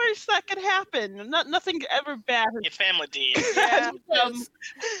the worst that could happen? Nothing ever bad. Your family dead. Yeah. Yes.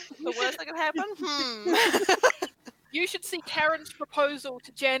 The worst that could happen? You should see Karen's proposal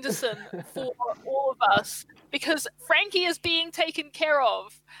to Janderson for all of us, because Frankie is being taken care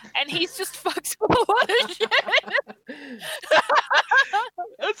of, and he's just fucked up a lot of shit.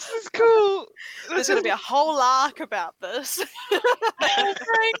 This is cool. There's going to be a whole arc about this. Frankie!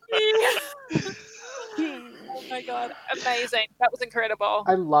 Oh my God, amazing. That was incredible.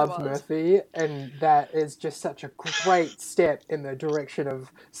 I love was. Murphy, and that is just such a great step in the direction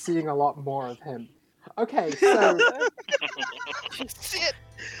of seeing a lot more of him. Okay, so Shit.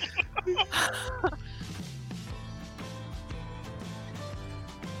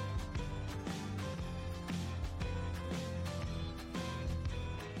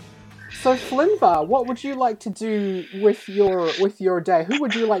 Flinvar, what would you like to do with your day? Who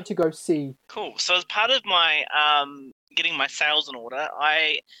would you like to go see? Cool. So as part of my getting my sales in order,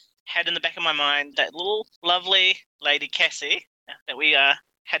 I had in the back of my mind that little lovely lady Cassie that we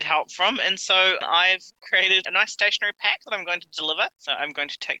had help from, and so I've created a nice stationery pack that I'm going to deliver. So I'm going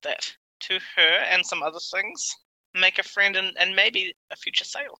to take that to her and some other things, make a friend, and maybe a future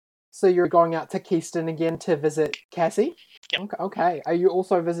sale. So you're going out to Keyston again to visit Cassie? Yep. Okay. Are you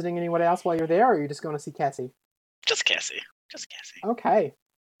also visiting anyone else while you're there, or are you just going to see Cassie? Just Cassie. Just Cassie. Okay.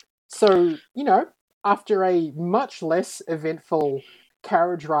 So, after a much less eventful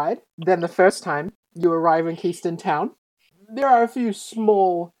carriage ride than the first time you arrive in Keyston town, there are a few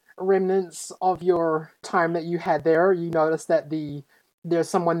small remnants of your time that you had there. You notice that there's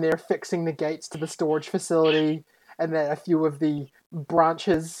someone there fixing the gates to the storage facility, and that a few of the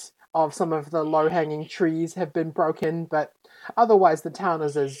branches of some of the low-hanging trees have been broken, but otherwise the town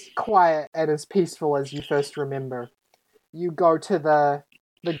is as quiet and as peaceful as you first remember. You go to the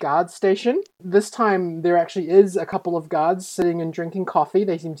guard station. This time there actually is a couple of guards sitting and drinking coffee.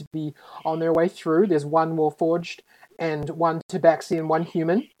 They seem to be on their way through. There's one Warforged and one Tabaxi and one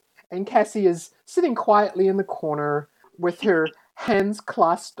human. And Cassie is sitting quietly in the corner with her hands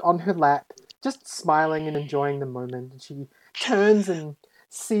clasped on her lap, just smiling and enjoying the moment. And she turns and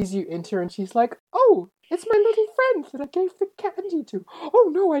sees you enter, and she's like, "Oh, it's my little friend that I gave the candy to. Oh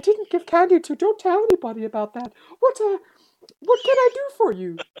no, I didn't give candy to. Don't tell anybody about that. What can I do for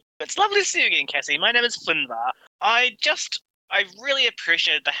you?" It's lovely to see you again, Cassie. My name is Flinvar. I really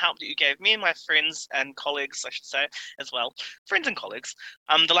appreciated the help that you gave me and my friends and colleagues, I should say, as well. Friends and colleagues.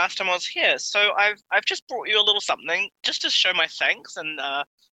 The last time I was here. So I've just brought you a little something just to show my thanks, and I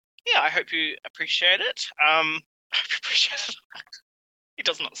hope you appreciate it. I hope you appreciate it. He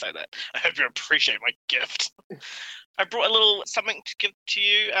does not say that. I hope you appreciate my gift. I brought a little something to give to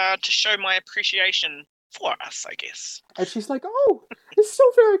you to show my appreciation for us, I guess. And she's like, "Oh, it's so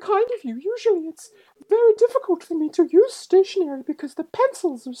very kind of you. Usually it's very difficult for me to use stationery because the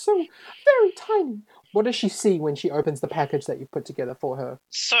pencils are so very tiny." What does she see when she opens the package that you put together for her?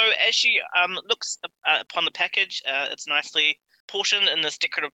 So as she looks upon the package, it's nicely portioned in this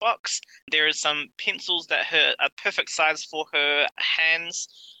decorative box. There is some pencils that are perfect size for her hands,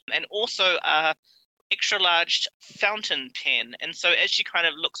 and also a extra large fountain pen. And so as she kind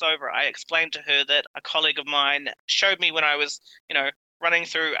of looks over, I explained to her that a colleague of mine showed me when I was, running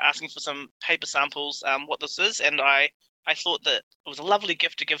through asking for some paper samples, what this is, and I thought that it was a lovely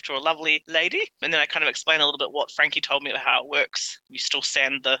gift to give to a lovely lady. And then I kind of explained a little bit what Frankie told me about how it works. You still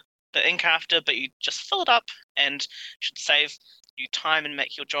sand the ink after, but you just fill it up, and should save you time and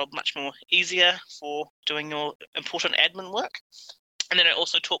make your job much more easier for doing your important admin work. And then I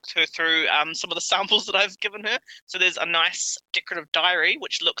also talked her through some of the samples that I've given her. So there's a nice decorative diary,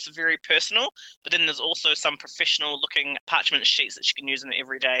 which looks very personal, but then there's also some professional looking parchment sheets that she can use in her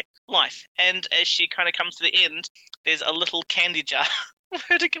everyday life. And as she kind of comes to the end, there's a little candy jar for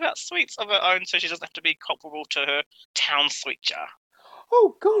her to give out sweets of her own, so she doesn't have to be comparable to her town sweet jar.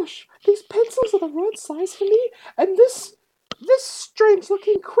 "Oh gosh, these pencils are the right size for me, and this strange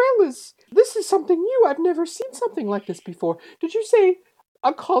looking quill this is something new. I've never seen something like this before. Did you say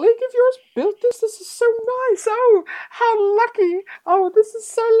A colleague of yours built this? This is so nice. Oh, how lucky. Oh, this is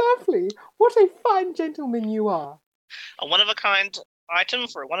so lovely. What a fine gentleman you are. A one-of-a-kind item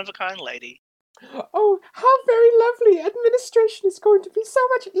for a one-of-a-kind lady. Oh, how very lovely. Administration is going to be so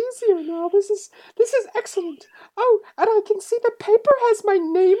much easier now. This is excellent. Oh, and I can see the paper has my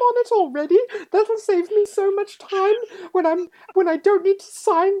name on it already. That'll save me so much time when I don't need to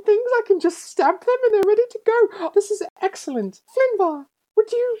sign things. I can just stamp them and they're ready to go. This is excellent. Flinvar,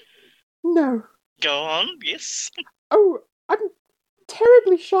 would you? No. Go on, yes. Oh, I'm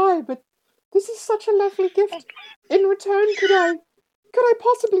terribly shy, but this is such a lovely gift. In return, could I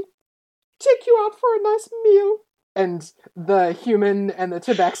possibly take you out for a nice meal? And the human and the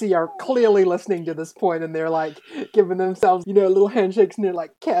tabaxi are clearly listening to this point, and they're like giving themselves, little handshakes, and they're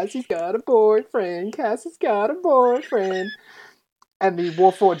like, Cassie's got a boyfriend, Cassie's got a boyfriend. And the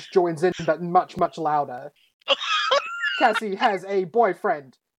Warforged joins in, but much, much louder. Cassie has a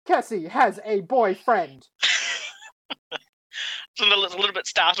boyfriend. Cassie has a boyfriend. I'm a little bit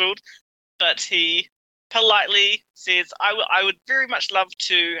startled, but he politely says, I would very much love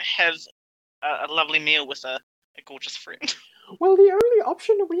to have a lovely meal with a gorgeous friend. Well, the only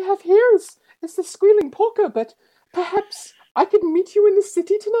option we have here is the Squealing Porker, but perhaps I could meet you in the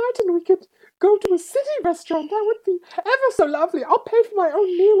city tonight and we could go to a city restaurant. That would be ever so lovely. I'll pay for my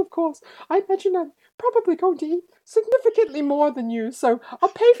own meal, of course. I imagine I'm probably going to eat significantly more than you, so I'll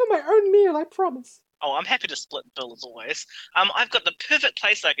pay for my own meal, I promise. Oh, I'm happy to split the bill as always. I've got the perfect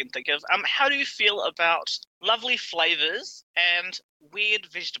place I can think of. How do you feel about lovely flavours and weird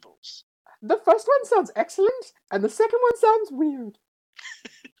vegetables? The first one sounds excellent, and the second one sounds weird.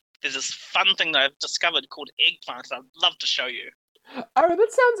 There's this fun thing that I've discovered called eggplant that I'd love to show you. Oh,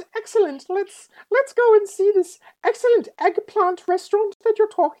 that sounds excellent. Let's go and see this excellent eggplant restaurant that you're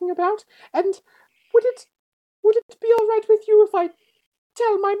talking about. And would it be all right with you if I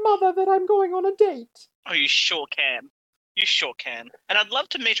tell my mother that I'm going on a date? Oh, you sure can. You sure can. And I'd love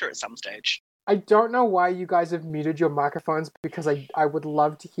to meet her at some stage. I don't know why you guys have muted your microphones, because I would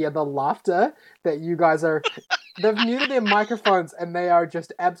love to hear the laughter that you guys are... They've muted their microphones and they are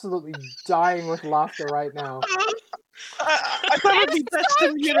just absolutely dying with laughter right now. I thought it'd be best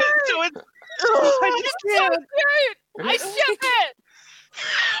to mute it. So I just can't. Cute! I ship it!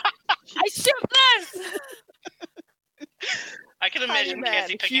 I ship this! I can imagine man,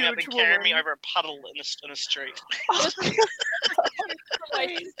 Cassie picking up and huge carrying me woman. over a puddle in the street.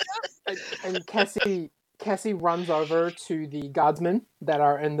 And Cassie runs over to the guardsmen that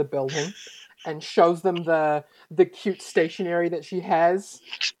are in the building and shows them the cute stationery that she has.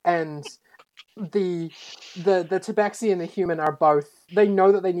 And the tabaxi and the human are both, they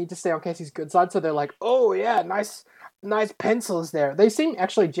know that they need to stay on Cassie's good side, so they're like, oh yeah, nice pencils there. They seem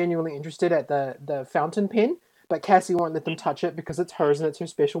actually genuinely interested at the fountain pen, but Cassie won't let them touch it because it's hers and it's her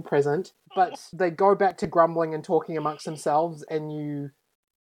special present. But they go back to grumbling and talking amongst themselves, and you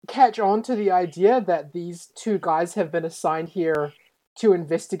catch on to the idea that these two guys have been assigned here to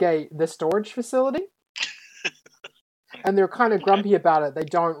investigate the storage facility. And they're kind of grumpy about it. They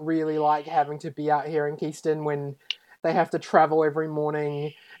don't really like having to be out here in Keyston when they have to travel every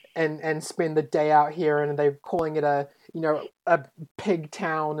morning and spend the day out here, and they're calling it a pig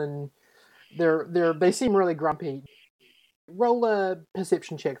town, and they seem really grumpy. Roll a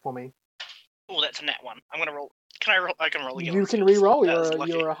perception check for me. Oh, that's a nat one. I'm gonna roll. Can I roll? I can roll again. You can re-roll.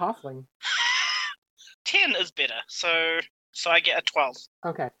 You're a halfling. 10 is better, so I get a 12.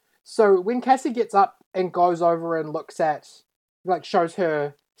 Okay. So when Cassie gets up and goes over and looks at, shows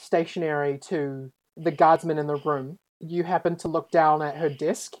her stationery to the guardsman in the room, you happen to look down at her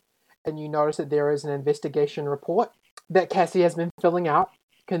desk and you notice that there is an investigation report that Cassie has been filling out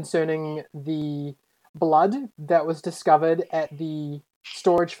concerning the blood that was discovered at the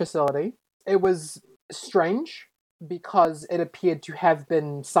storage facility. It was strange because it appeared to have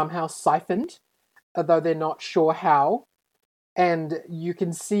been somehow siphoned, although they're not sure how. And you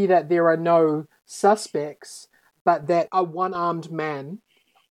can see that there are no suspects, but that a one-armed man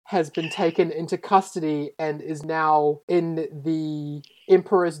has been taken into custody and is now in the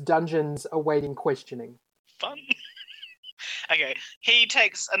Emperor's dungeons awaiting questioning. Fun. Okay, he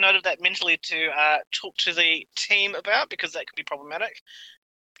takes a note of that mentally to talk to the team about, because that could be problematic.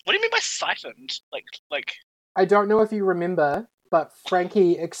 What do you mean by siphoned? Like? I don't know if you remember, but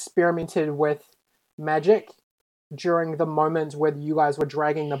Frankie experimented with magic during the moment where you guys were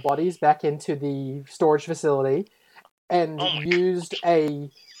dragging the bodies back into the storage facility, and used I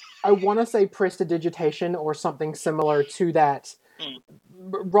want to say prestidigitation or something similar to that.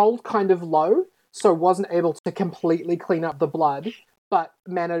 Rolled kind of low, so wasn't able to completely clean up the blood, but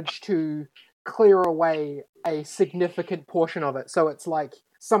managed to clear away a significant portion of it. So it's like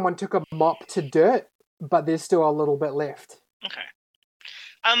someone took a mop to dirt, but there's still a little bit left. Okay.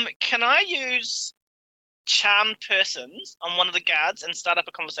 Can I use Charm Persons on one of the guards and start up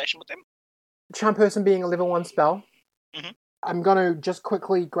a conversation with them? Charm Person being a level 1 spell. Mhm. I'm going to just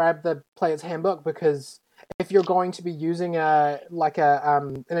quickly grab the player's handbook, because if you're going to be using an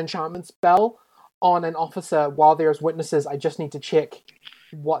enchantment spell on an officer while there's witnesses, I just need to check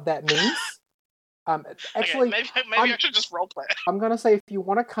what that means. Actually, okay, maybe I should just roleplay it. I'm going to say if you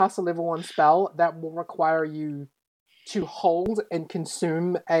want to cast a level 1 spell, that will require you to hold and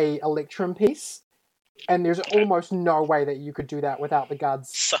consume a Electrum piece. And there's almost no way that you could do that without the guards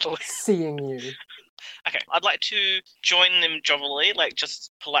Subtly. seeing you. Okay, I'd like to join them jovially, like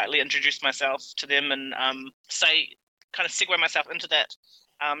just politely introduce myself to them and kind of segue myself into that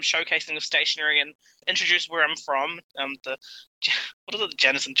showcasing of stationery and introduce where I'm from. What is it,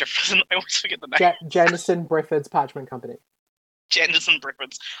 Janison Jefferson? I always forget the name. Janison Breford's Parchment Company. Janison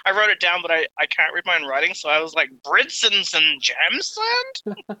Breffords. I wrote it down, but I can't read my own writing, so I was like, Bridsons and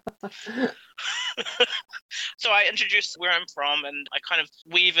Jamsland? So I introduced where I'm from, and I kind of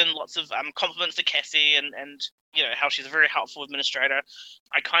weave in lots of compliments to Cassie and you know, how she's a very helpful administrator.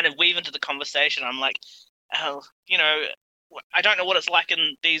 I kind of weave into the conversation. I'm like, oh, you know, I don't know what it's like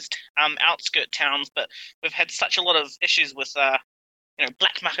in these outskirt towns, but we've had such a lot of issues with you know,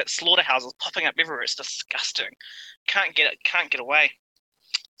 black market slaughterhouses popping up everywhere. It's disgusting. Can't get away.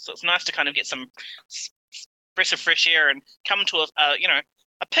 So it's nice to kind of get some breath of fresh air and come to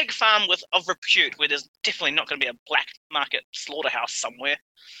a pig farm of repute where there's definitely not going to be a black market slaughterhouse somewhere.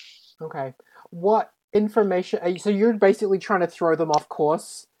 Okay. What information... So you're basically trying to throw them off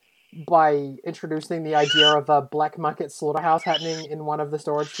course by introducing the idea of a black market slaughterhouse happening in one of the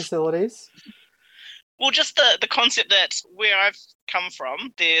storage facilities? Well, just the concept that where I've come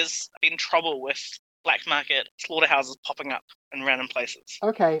from, there's been trouble with black market slaughterhouses popping up in random places.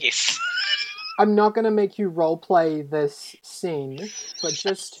 Okay. Yes. I'm not going to make you roleplay this scene, but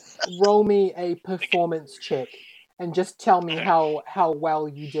just roll me a performance check and just tell me how well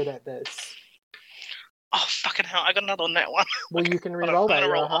you did at this. Oh, fucking hell, I got another on that one. Well, Okay, you can re-roll that.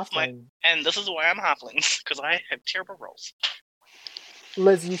 You're a halfling. And this is why I'm halflings, because I have terrible rolls.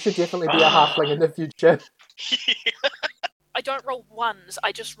 Liz, you should definitely be a halfling in the future. I don't roll ones,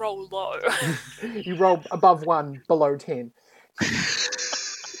 I just roll low. You roll above 1, below 10.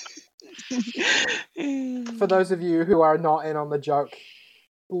 For those of you who are not in on the joke,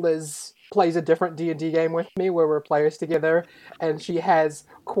 Liz plays a different D&D game with me where we're players together, and she has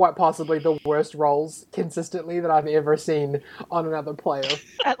quite possibly the worst rolls consistently that I've ever seen on another player.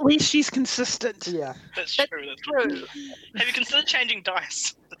 At least she's consistent. Yeah. That's That's true. true. Have you considered changing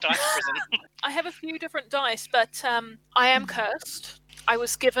dice? The dice prison. I have a few different dice, but I am cursed. I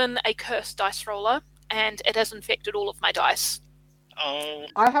was given a cursed dice roller, and it has infected all of my dice. Oh.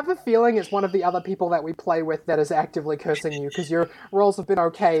 I have a feeling it's one of the other people that we play with that is actively cursing you, because your rolls have been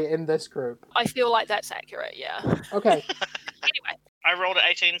okay in this group. I feel like that's accurate, yeah. Okay. Anyway. I rolled an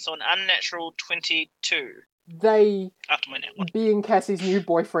 18, so an unnatural 22 They, after my nat one. being Cassie's new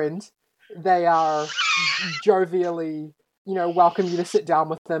boyfriend, they are jovially, welcome you to sit down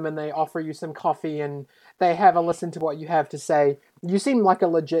with them, and they offer you some coffee, and they have a listen to what you have to say. You seem like a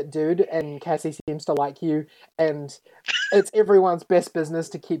legit dude, and Cassie seems to like you, and it's everyone's best business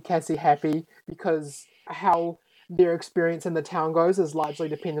to keep Cassie happy, because how their experience in the town goes is largely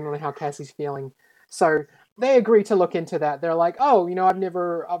dependent on how Cassie's feeling. So they agree to look into that. They're like, oh, I've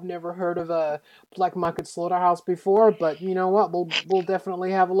never heard of a black market slaughterhouse before, but you know what? We'll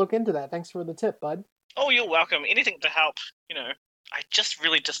definitely have a look into that. Thanks for the tip, bud. Oh, you're welcome. Anything to help, I just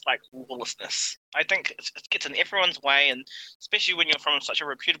really dislike lawlessness. I think it gets in everyone's way, and especially when you're from such a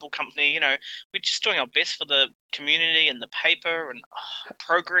reputable company, we're just doing our best for the community and the paper and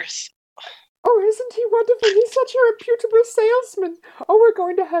progress. Oh, isn't he wonderful? He's such a reputable salesman. Oh, we're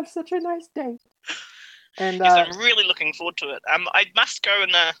going to have such a nice day. And Yes, I'm really looking forward to it. I must go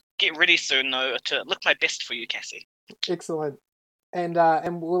and get ready soon, though, to look my best for you, Cassie. Excellent. And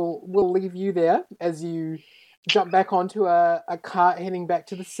we'll leave you there as you jump back onto a cart heading back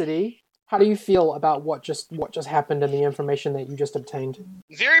to the city. How do you feel about what just happened and the information that you just obtained?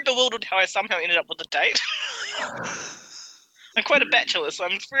 Very bewildered how I somehow ended up with the date. I'm quite a bachelor, so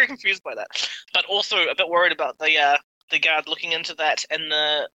I'm very confused by that. But also a bit worried about the guard looking into that and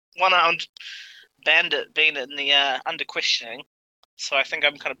the one-armed bandit being in the under questioning. So I think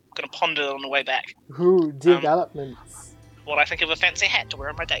I'm kind of going to ponder on the way back. Ooh, developments. What I think of a fancy hat to wear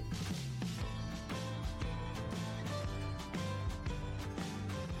on my date.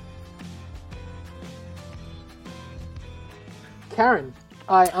 Karen,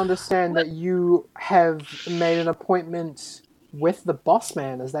 I understand that you have made an appointment with the boss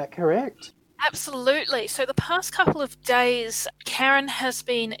man, is that correct? Absolutely. So the past couple of days, Karen has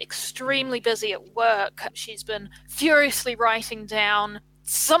been extremely busy at work. She's been furiously writing down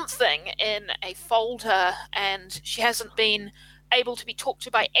something in a folder, and she hasn't been able to be talked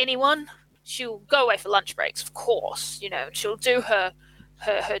to by anyone. She'll go away for lunch breaks, of course. She'll do her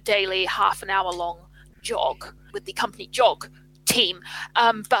daily half an hour long jog with the company jog team.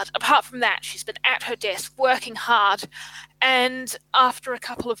 But apart from that, she's been at her desk working hard. And after a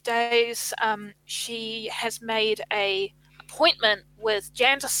couple of days, she has made a appointment with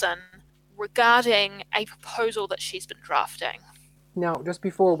Janderson regarding a proposal that she's been drafting. Now, just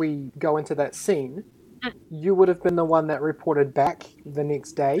before we go into that scene, you would have been the one that reported back the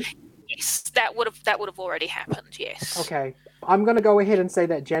next day? Yes, that would have already happened, yes. Okay. I'm going to go ahead and say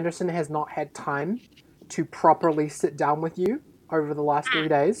that Janderson has not had time to properly sit down with you over the last 3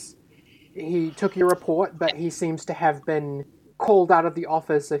 days. He took your report, but he seems to have been called out of the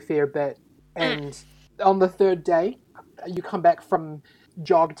office a fair bit. And on the third day, you come back from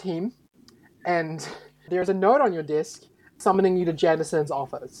jog team, and there's a note on your desk summoning you to Janderson's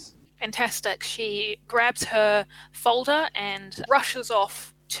office. Fantastic. She grabs her folder and rushes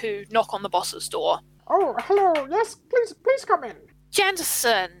off to knock on the boss's door. Oh, hello. Yes, please come in.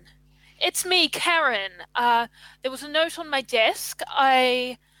 Janderson, it's me, Karen. There was a note on my desk.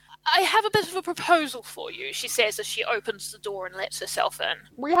 I have a bit of a proposal for you, she says as she opens the door and lets herself in.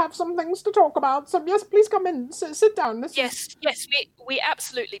 We have some things to talk about, so yes, please come in. Sit down. Yes, we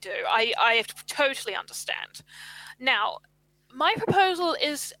absolutely do. I totally understand. Now, my proposal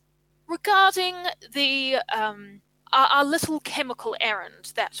is regarding the our little chemical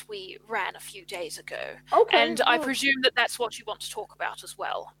errand that we ran a few days ago. Okay. And I presume that that's what you want to talk about as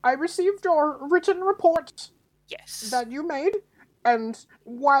well. I received your written report. Yes. That you made, and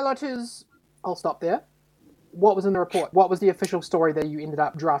while it is... I'll stop there. What was in the report? What was the official story that you ended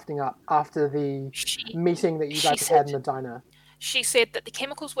up drafting up after the meeting that you guys had in the diner? She said that the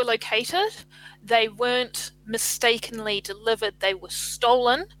chemicals were located, they weren't mistakenly delivered, they were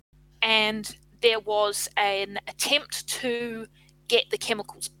stolen, and there was an attempt to get the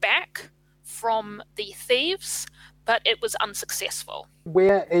chemicals back from the thieves, but it was unsuccessful.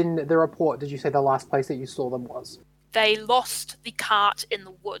 Where in the report did you say the last place that you saw them was? They lost the cart in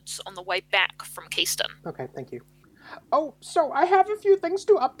the woods on the way back from Keyston. Okay, thank you. Oh, so I have a few things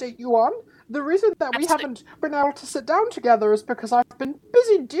to update you on. The reason that we haven't been able to sit down together is because I've been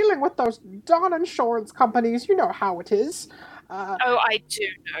busy dealing with those darn insurance companies. You know how it is. I do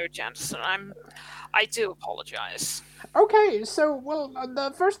know, Janderson. I do apologize. Okay, so,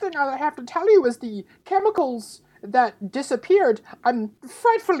 the first thing I have to tell you is the chemicals that disappeared. I'm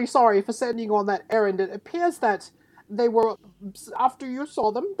frightfully sorry for sending you on that errand. It appears that they were, after you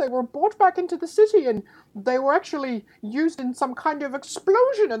saw them, they were brought back into the city, and they were actually used in some kind of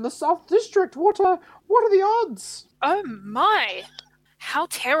explosion in the South District. What are the odds? Oh my! How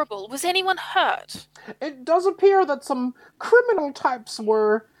terrible. Was anyone hurt? It does appear that some criminal types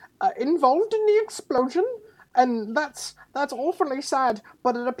were involved in the explosion, and that's awfully sad,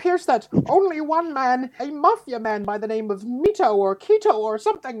 but it appears that only one man, a mafia man by the name of Mito or Keto or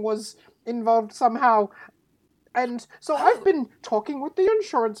something, was involved somehow. And so I've been talking with the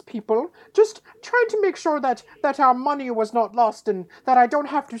insurance people, just trying to make sure that our money was not lost and that I don't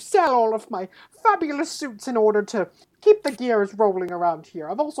have to sell all of my fabulous suits in order to keep the gears rolling around here.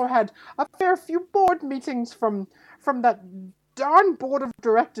 I've also had a fair few board meetings from that darn board of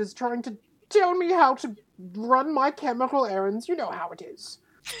directors trying to tell me how to run my chemical errands. You know how it is.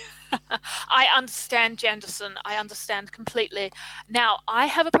 I understand, Janderson. I understand completely. Now, I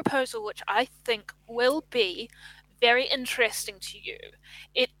have a proposal which I think will be very interesting to you.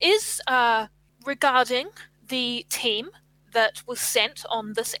 It is regarding the team that was sent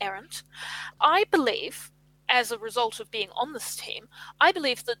on this errand. I believe, as a result of being on this team, I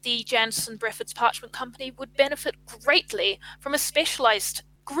believe that the Janderson Breford's Parchment Company would benefit greatly from a specialized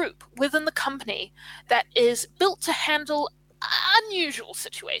group within the company that is built to handle unusual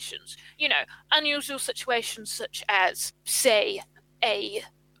situations. You know, unusual situations such as, say, a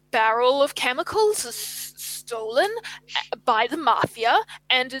barrel of chemicals is stolen by the mafia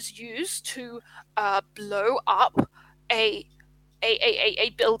and is used to blow up a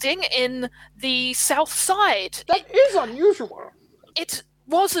building in the south side. That is unusual. It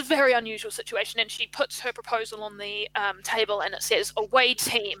was a very unusual situation, and she puts her proposal on the table, and it says, away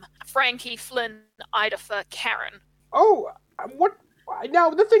team, Frankie, Flynn, Idafer, Karen. Oh, what?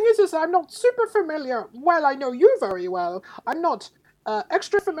 Now, the thing is I'm not super familiar. Well, I know you very well. I'm not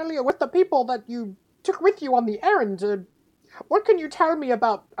extra familiar with the people that you took with you on the errand. What can you tell me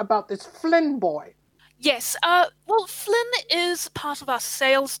about this Flynn boy? Yes, well, Flynn is part of our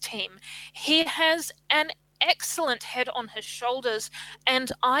sales team. He has an excellent head on his shoulders,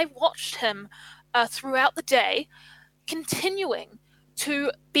 and I watched him throughout the day, continuing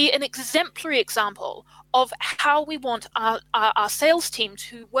to be an exemplary example of how we want our sales team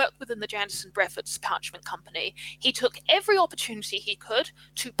to work within the Janderson Breford's Parchment Company. He took every opportunity he could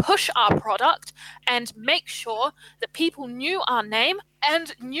to push our product and make sure that people knew our name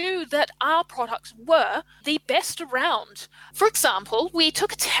and knew that our products were the best around. For example, we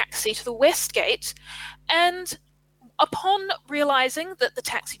took a taxi to the West Gate, and upon realizing that the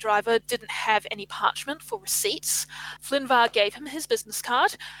taxi driver didn't have any parchment for receipts, Flynnvar gave him his business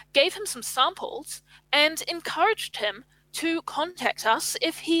card, gave him some samples, and encouraged him to contact us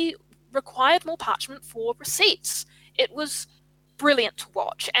if he required more parchment for receipts. It was brilliant to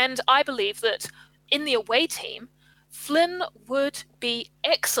watch, and I believe that in the away team, Flynn would be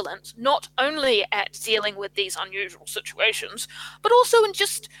excellent not only at dealing with these unusual situations, but also in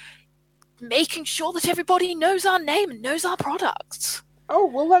just making sure that everybody knows our name and knows our products. Oh,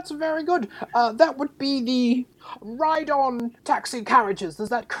 well, that's very good. That would be the ride-on taxi carriages. Is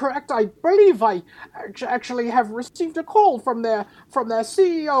that correct? I believe I actually have received a call from their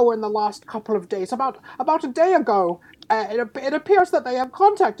CEO in the last couple of days, about a day ago. It appears that they have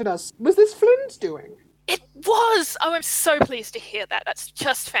contacted us. Was this Flynn's doing? It was! Oh, I'm so pleased to hear that. That's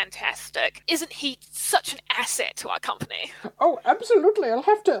just fantastic. Isn't he such an asset to our company? Oh, absolutely. I'll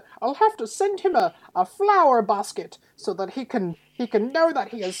have to send him a flower basket so that he can know that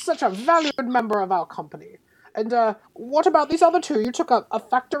he is such a valued member of our company. And what about these other two? You took a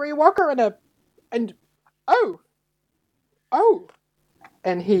factory worker and and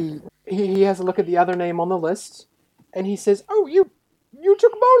he has a look at the other name on the list, and he says, "Oh, you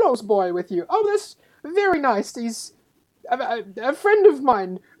took Molo's boy with you. Oh, that's very nice. He's a friend of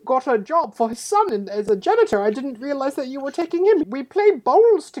mine got a job for his son as a janitor. I didn't realize that you were taking him. We play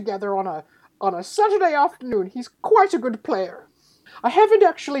bowls together on a Saturday afternoon. He's quite a good player. I haven't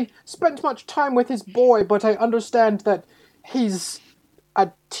actually spent much time with his boy, but I understand that he's a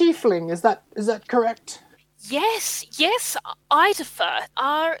tiefling. Is that correct?" Yes, Idafer,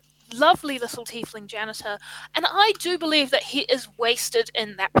 our lovely little tiefling janitor, and I do believe that he is wasted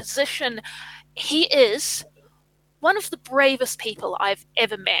in that position. He is one of the bravest people I've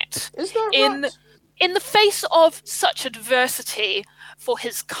ever met. Is that right? In the face of such adversity for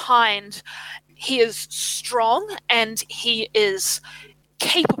his kind, he is strong and he is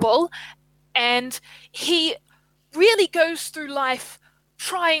capable, and he really goes through life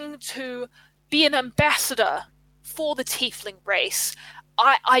trying to be an ambassador for the tiefling race.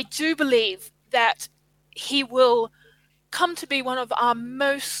 I do believe that he will come to be one of our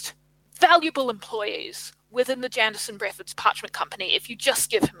most valuable employees within the Janderson Breford's Parchment Company if you just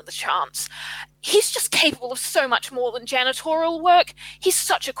give him the chance. He's just capable of so much more than janitorial work. He's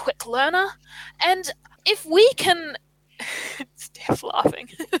such a quick learner. And if we can... Steph laughing.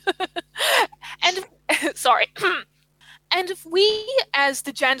 Sorry. And if we, as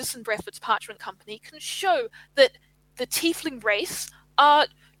the Janderson Breford's Parchment Company, can show that the tiefling race are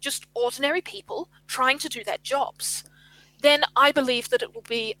just ordinary people trying to do their jobs, then I believe that it will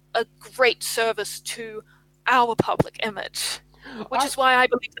be a great service to our public image. Which is why I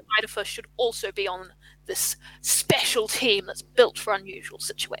believe that Idafer should also be on this special team that's built for unusual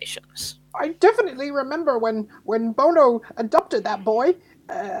situations. I definitely remember when Bono adopted that boy.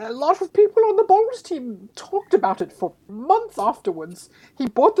 A lot of people on the bowls team talked about it for months afterwards. He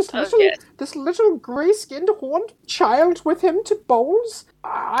brought this little grey-skinned horned child with him to bowls.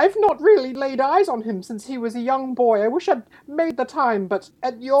 I've not really laid eyes on him since he was a young boy. I wish I'd made the time, but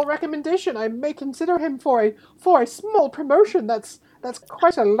at your recommendation, I may consider him for a small promotion. That's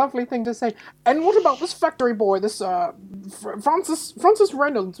quite a lovely thing to say. And what about this factory boy, this Francis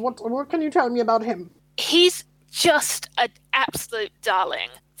Reynolds? What can you tell me about him? He's just an absolute darling.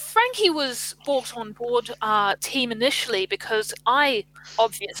 Frankie was brought on board our team initially because I,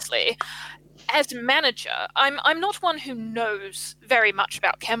 obviously, as manager, I'm not one who knows very much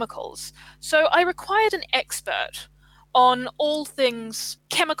about chemicals, so I required an expert on all things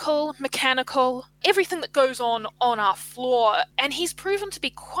chemical, mechanical, everything that goes on our floor, and he's proven to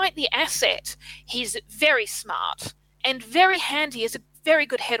be quite the asset. He's very smart and very handy, has a very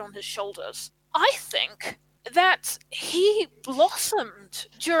good head on his shoulders. I think that he blossomed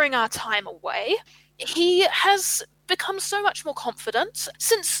during our time away. He has become so much more confident.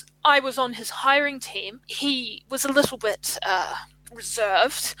 Since I was on his hiring team, he was a little bit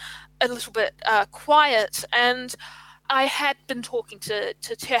reserved, a little bit quiet, and I had been talking to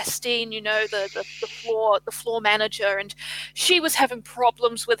Chastine, the floor manager, and she was having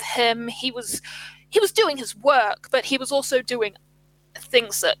problems with him. He was doing his work, but he was also doing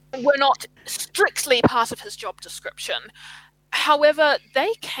things that were not strictly part of his job description. However,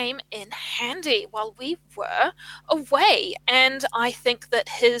 they came in handy while we were away, and I think that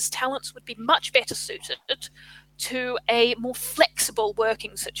his talents would be much better suited to a more flexible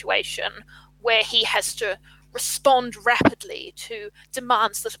working situation where he has to respond rapidly to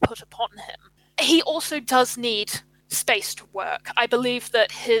demands that are put upon him. He also does need space to work. I believe that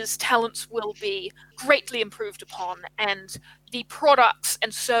his talents will be greatly improved upon, and the products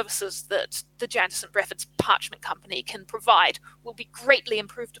and services that the Janderson Breford's Parchment Company can provide will be greatly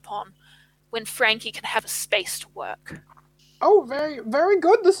improved upon when Frankie can have a space to work. Oh, very, very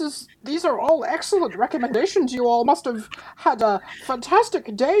good. These are all excellent recommendations. You all must have had a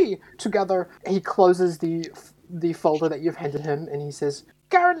fantastic day together. He closes the folder that you've handed him, and he says,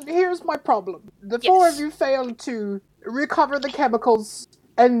 Karen, here's my problem. The four of you failed to recover the chemicals,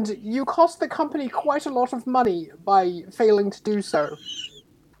 and you cost the company quite a lot of money by failing to do so.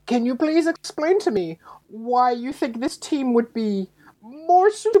 Can you please explain to me why you think this team would be more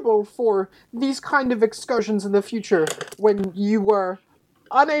suitable for these kind of excursions in the future when you were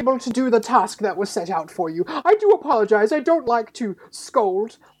unable to do the task that was set out for you? I do apologize. I don't like to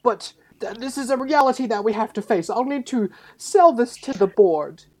scold, but this is a reality that we have to face. I'll need to sell this to the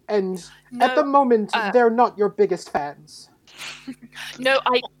board, and at the moment, they're not your biggest fans. No,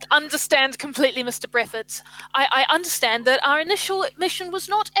 I understand completely, Mr. Breford. I understand that our initial mission was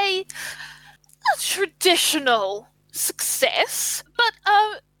not a traditional success, but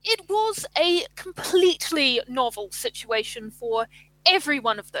it was a completely novel situation for every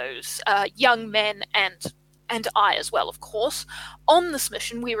one of those young men and I as well, of course. On this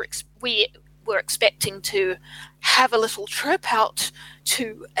mission, we were expecting to have a little trip out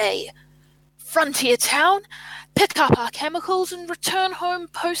to a frontier town, pick up our chemicals, and return home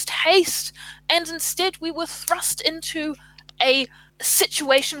post-haste. And instead, we were thrust into a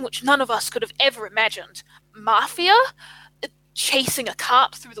situation which none of us could have ever imagined. Mafia, chasing a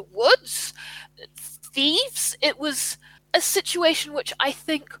cart through the woods, thieves. It was a situation which I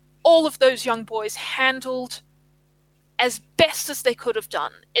think all of those young boys handled as best as they could have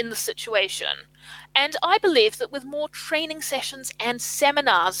done in the situation. And I believe that with more training sessions and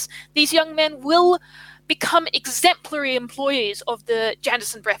seminars, these young men will become exemplary employees of the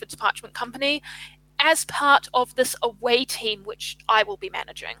Janderson Breford's Parchment Company as part of this away team which I will be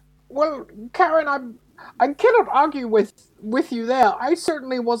managing. Well, Karen, I cannot argue with you there. I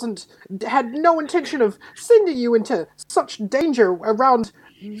certainly had no intention of sending you into such danger around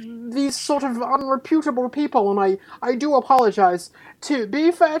these sort of unreputable people, and I do apologize. To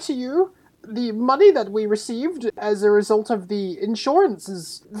be fair to you, the money that we received as a result of the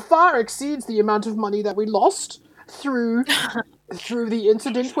insurance far exceeds the amount of money that we lost through the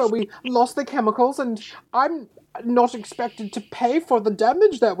incident where we lost the chemicals, and I'm not expected to pay for the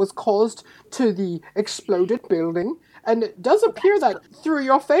damage that was caused to the exploded building. And it does appear that through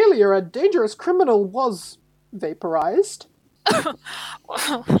your failure, a dangerous criminal was vaporized.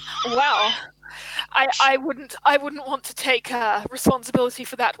 Wow. I wouldn't want to take responsibility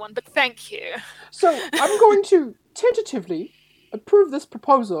for that one, but thank you. So I'm going to tentatively approve this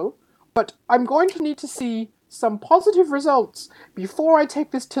proposal, but I'm going to need to see some positive results before I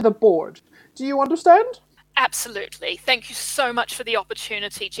take this to the board. Do you understand? Absolutely. Thank you so much for the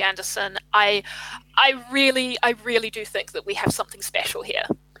opportunity, Janderson. I really do think that we have something special here.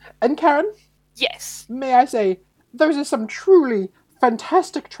 And Karen? Yes. May I say, those are some truly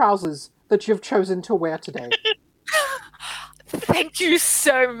fantastic trousers that you've chosen to wear today. Thank you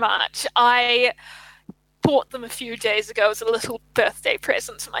so much. I bought them a few days ago as a little birthday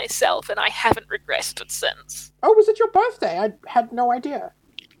present to myself, and I haven't regretted it since. Oh, was it your birthday? I had no idea.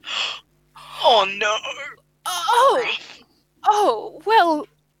 Oh no! Oh, well,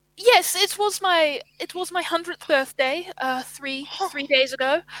 yes, it was my 100th birthday, three days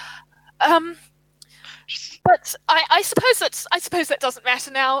ago. But I suppose that doesn't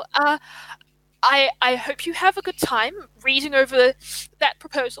matter now. I hope you have a good time reading over that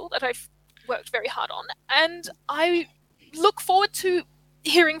proposal that I've worked very hard on, and I look forward to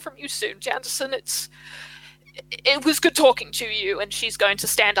hearing from you soon, Janderson. It was good talking to you, and she's going to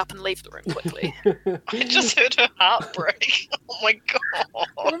stand up and leave the room quickly. I just heard her heart break. Oh my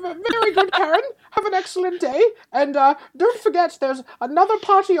god. Very good, Karen. Have an excellent day. And don't forget, there's another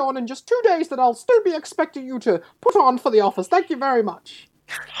party on in just 2 days that I'll still be expecting you to put on for the office. Thank you very much.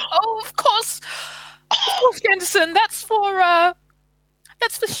 Oh, of course, Janderson. That's for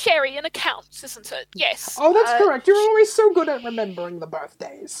That's the sherry in accounts, isn't it? Yes. Oh, that's correct. You're always so good at remembering the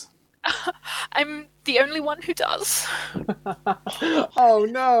birthdays. I'm the only one who does. Oh,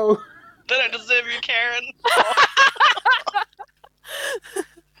 no. They don't deserve you, Karen.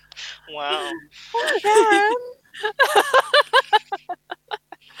 Wow. Karen.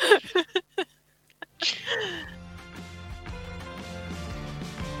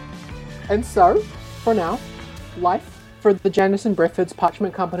 And so, for now, life for the Janison Breford's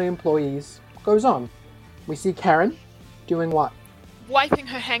Parchment Company employees goes on. We see Karen doing what? Wiping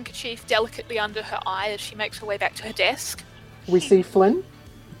her handkerchief delicately under her eye as she makes her way back to her desk. We see Flynn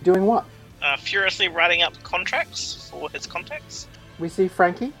doing what? Furiously writing up contracts for his contacts. We see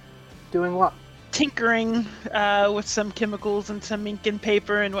Frankie doing what? Tinkering with some chemicals and some ink and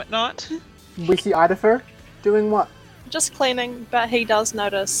paper and whatnot. We see Idafer doing what? Just cleaning, but he does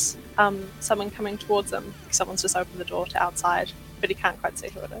notice someone coming towards him. Someone's just opened the door to outside, but he can't quite see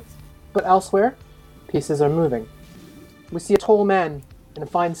who it is. But elsewhere, pieces are moving. We see a tall man in a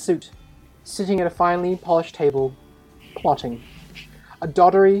fine suit, sitting at a finely polished table, plotting. A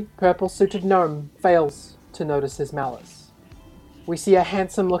doddery, purple-suited gnome fails to notice his malice. We see a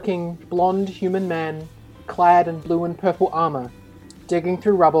handsome-looking, blonde human man, clad in blue and purple armor, digging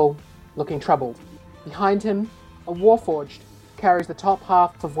through rubble, looking troubled. Behind him, a warforged carries the top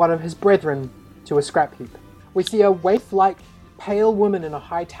half of one of his brethren to a scrap heap. We see a waif-like, pale woman in a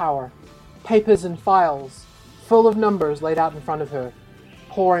high tower, papers and files, full of numbers laid out in front of her,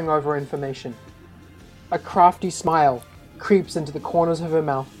 poring over information. A crafty smile creeps into the corners of her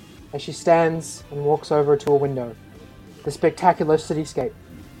mouth as she stands and walks over to a window. The spectacular cityscape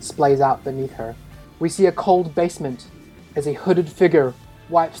splays out beneath her. We see a cold basement as a hooded figure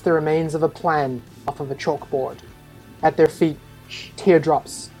wipes the remains of a plan off of a chalkboard. At their feet,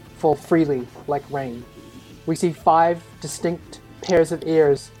 teardrops fall freely like rain. We see 5 distinct pairs of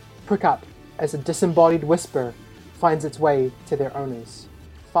ears prick up as a disembodied whisper finds its way to their owners.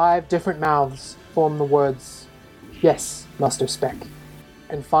 5 different mouths form the words, "Yes, Master Speck,"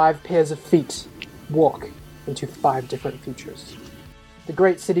 and 5 pairs of feet walk into 5 different futures. The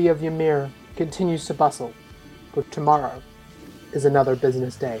great city of Ymir continues to bustle, but tomorrow is another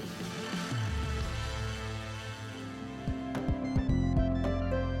business day.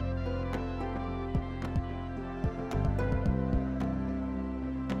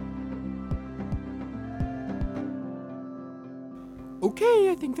 Okay,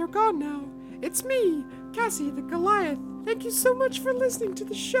 I think they're gone now. It's me, Cassie the Goliath. Thank you so much for listening to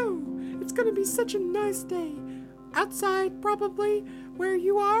the show. It's gonna be such a nice day. Outside, probably, where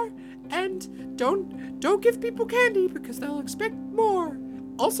you are. And don't give people candy because they'll expect more.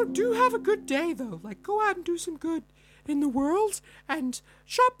 Also, do have a good day, though. Like, go out and do some good in the world and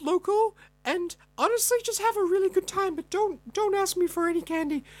shop local and honestly just have a really good time. But don't ask me for any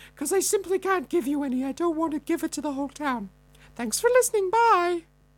candy because I simply can't give you any. I don't want to give it to the whole town. Thanks for listening. Bye.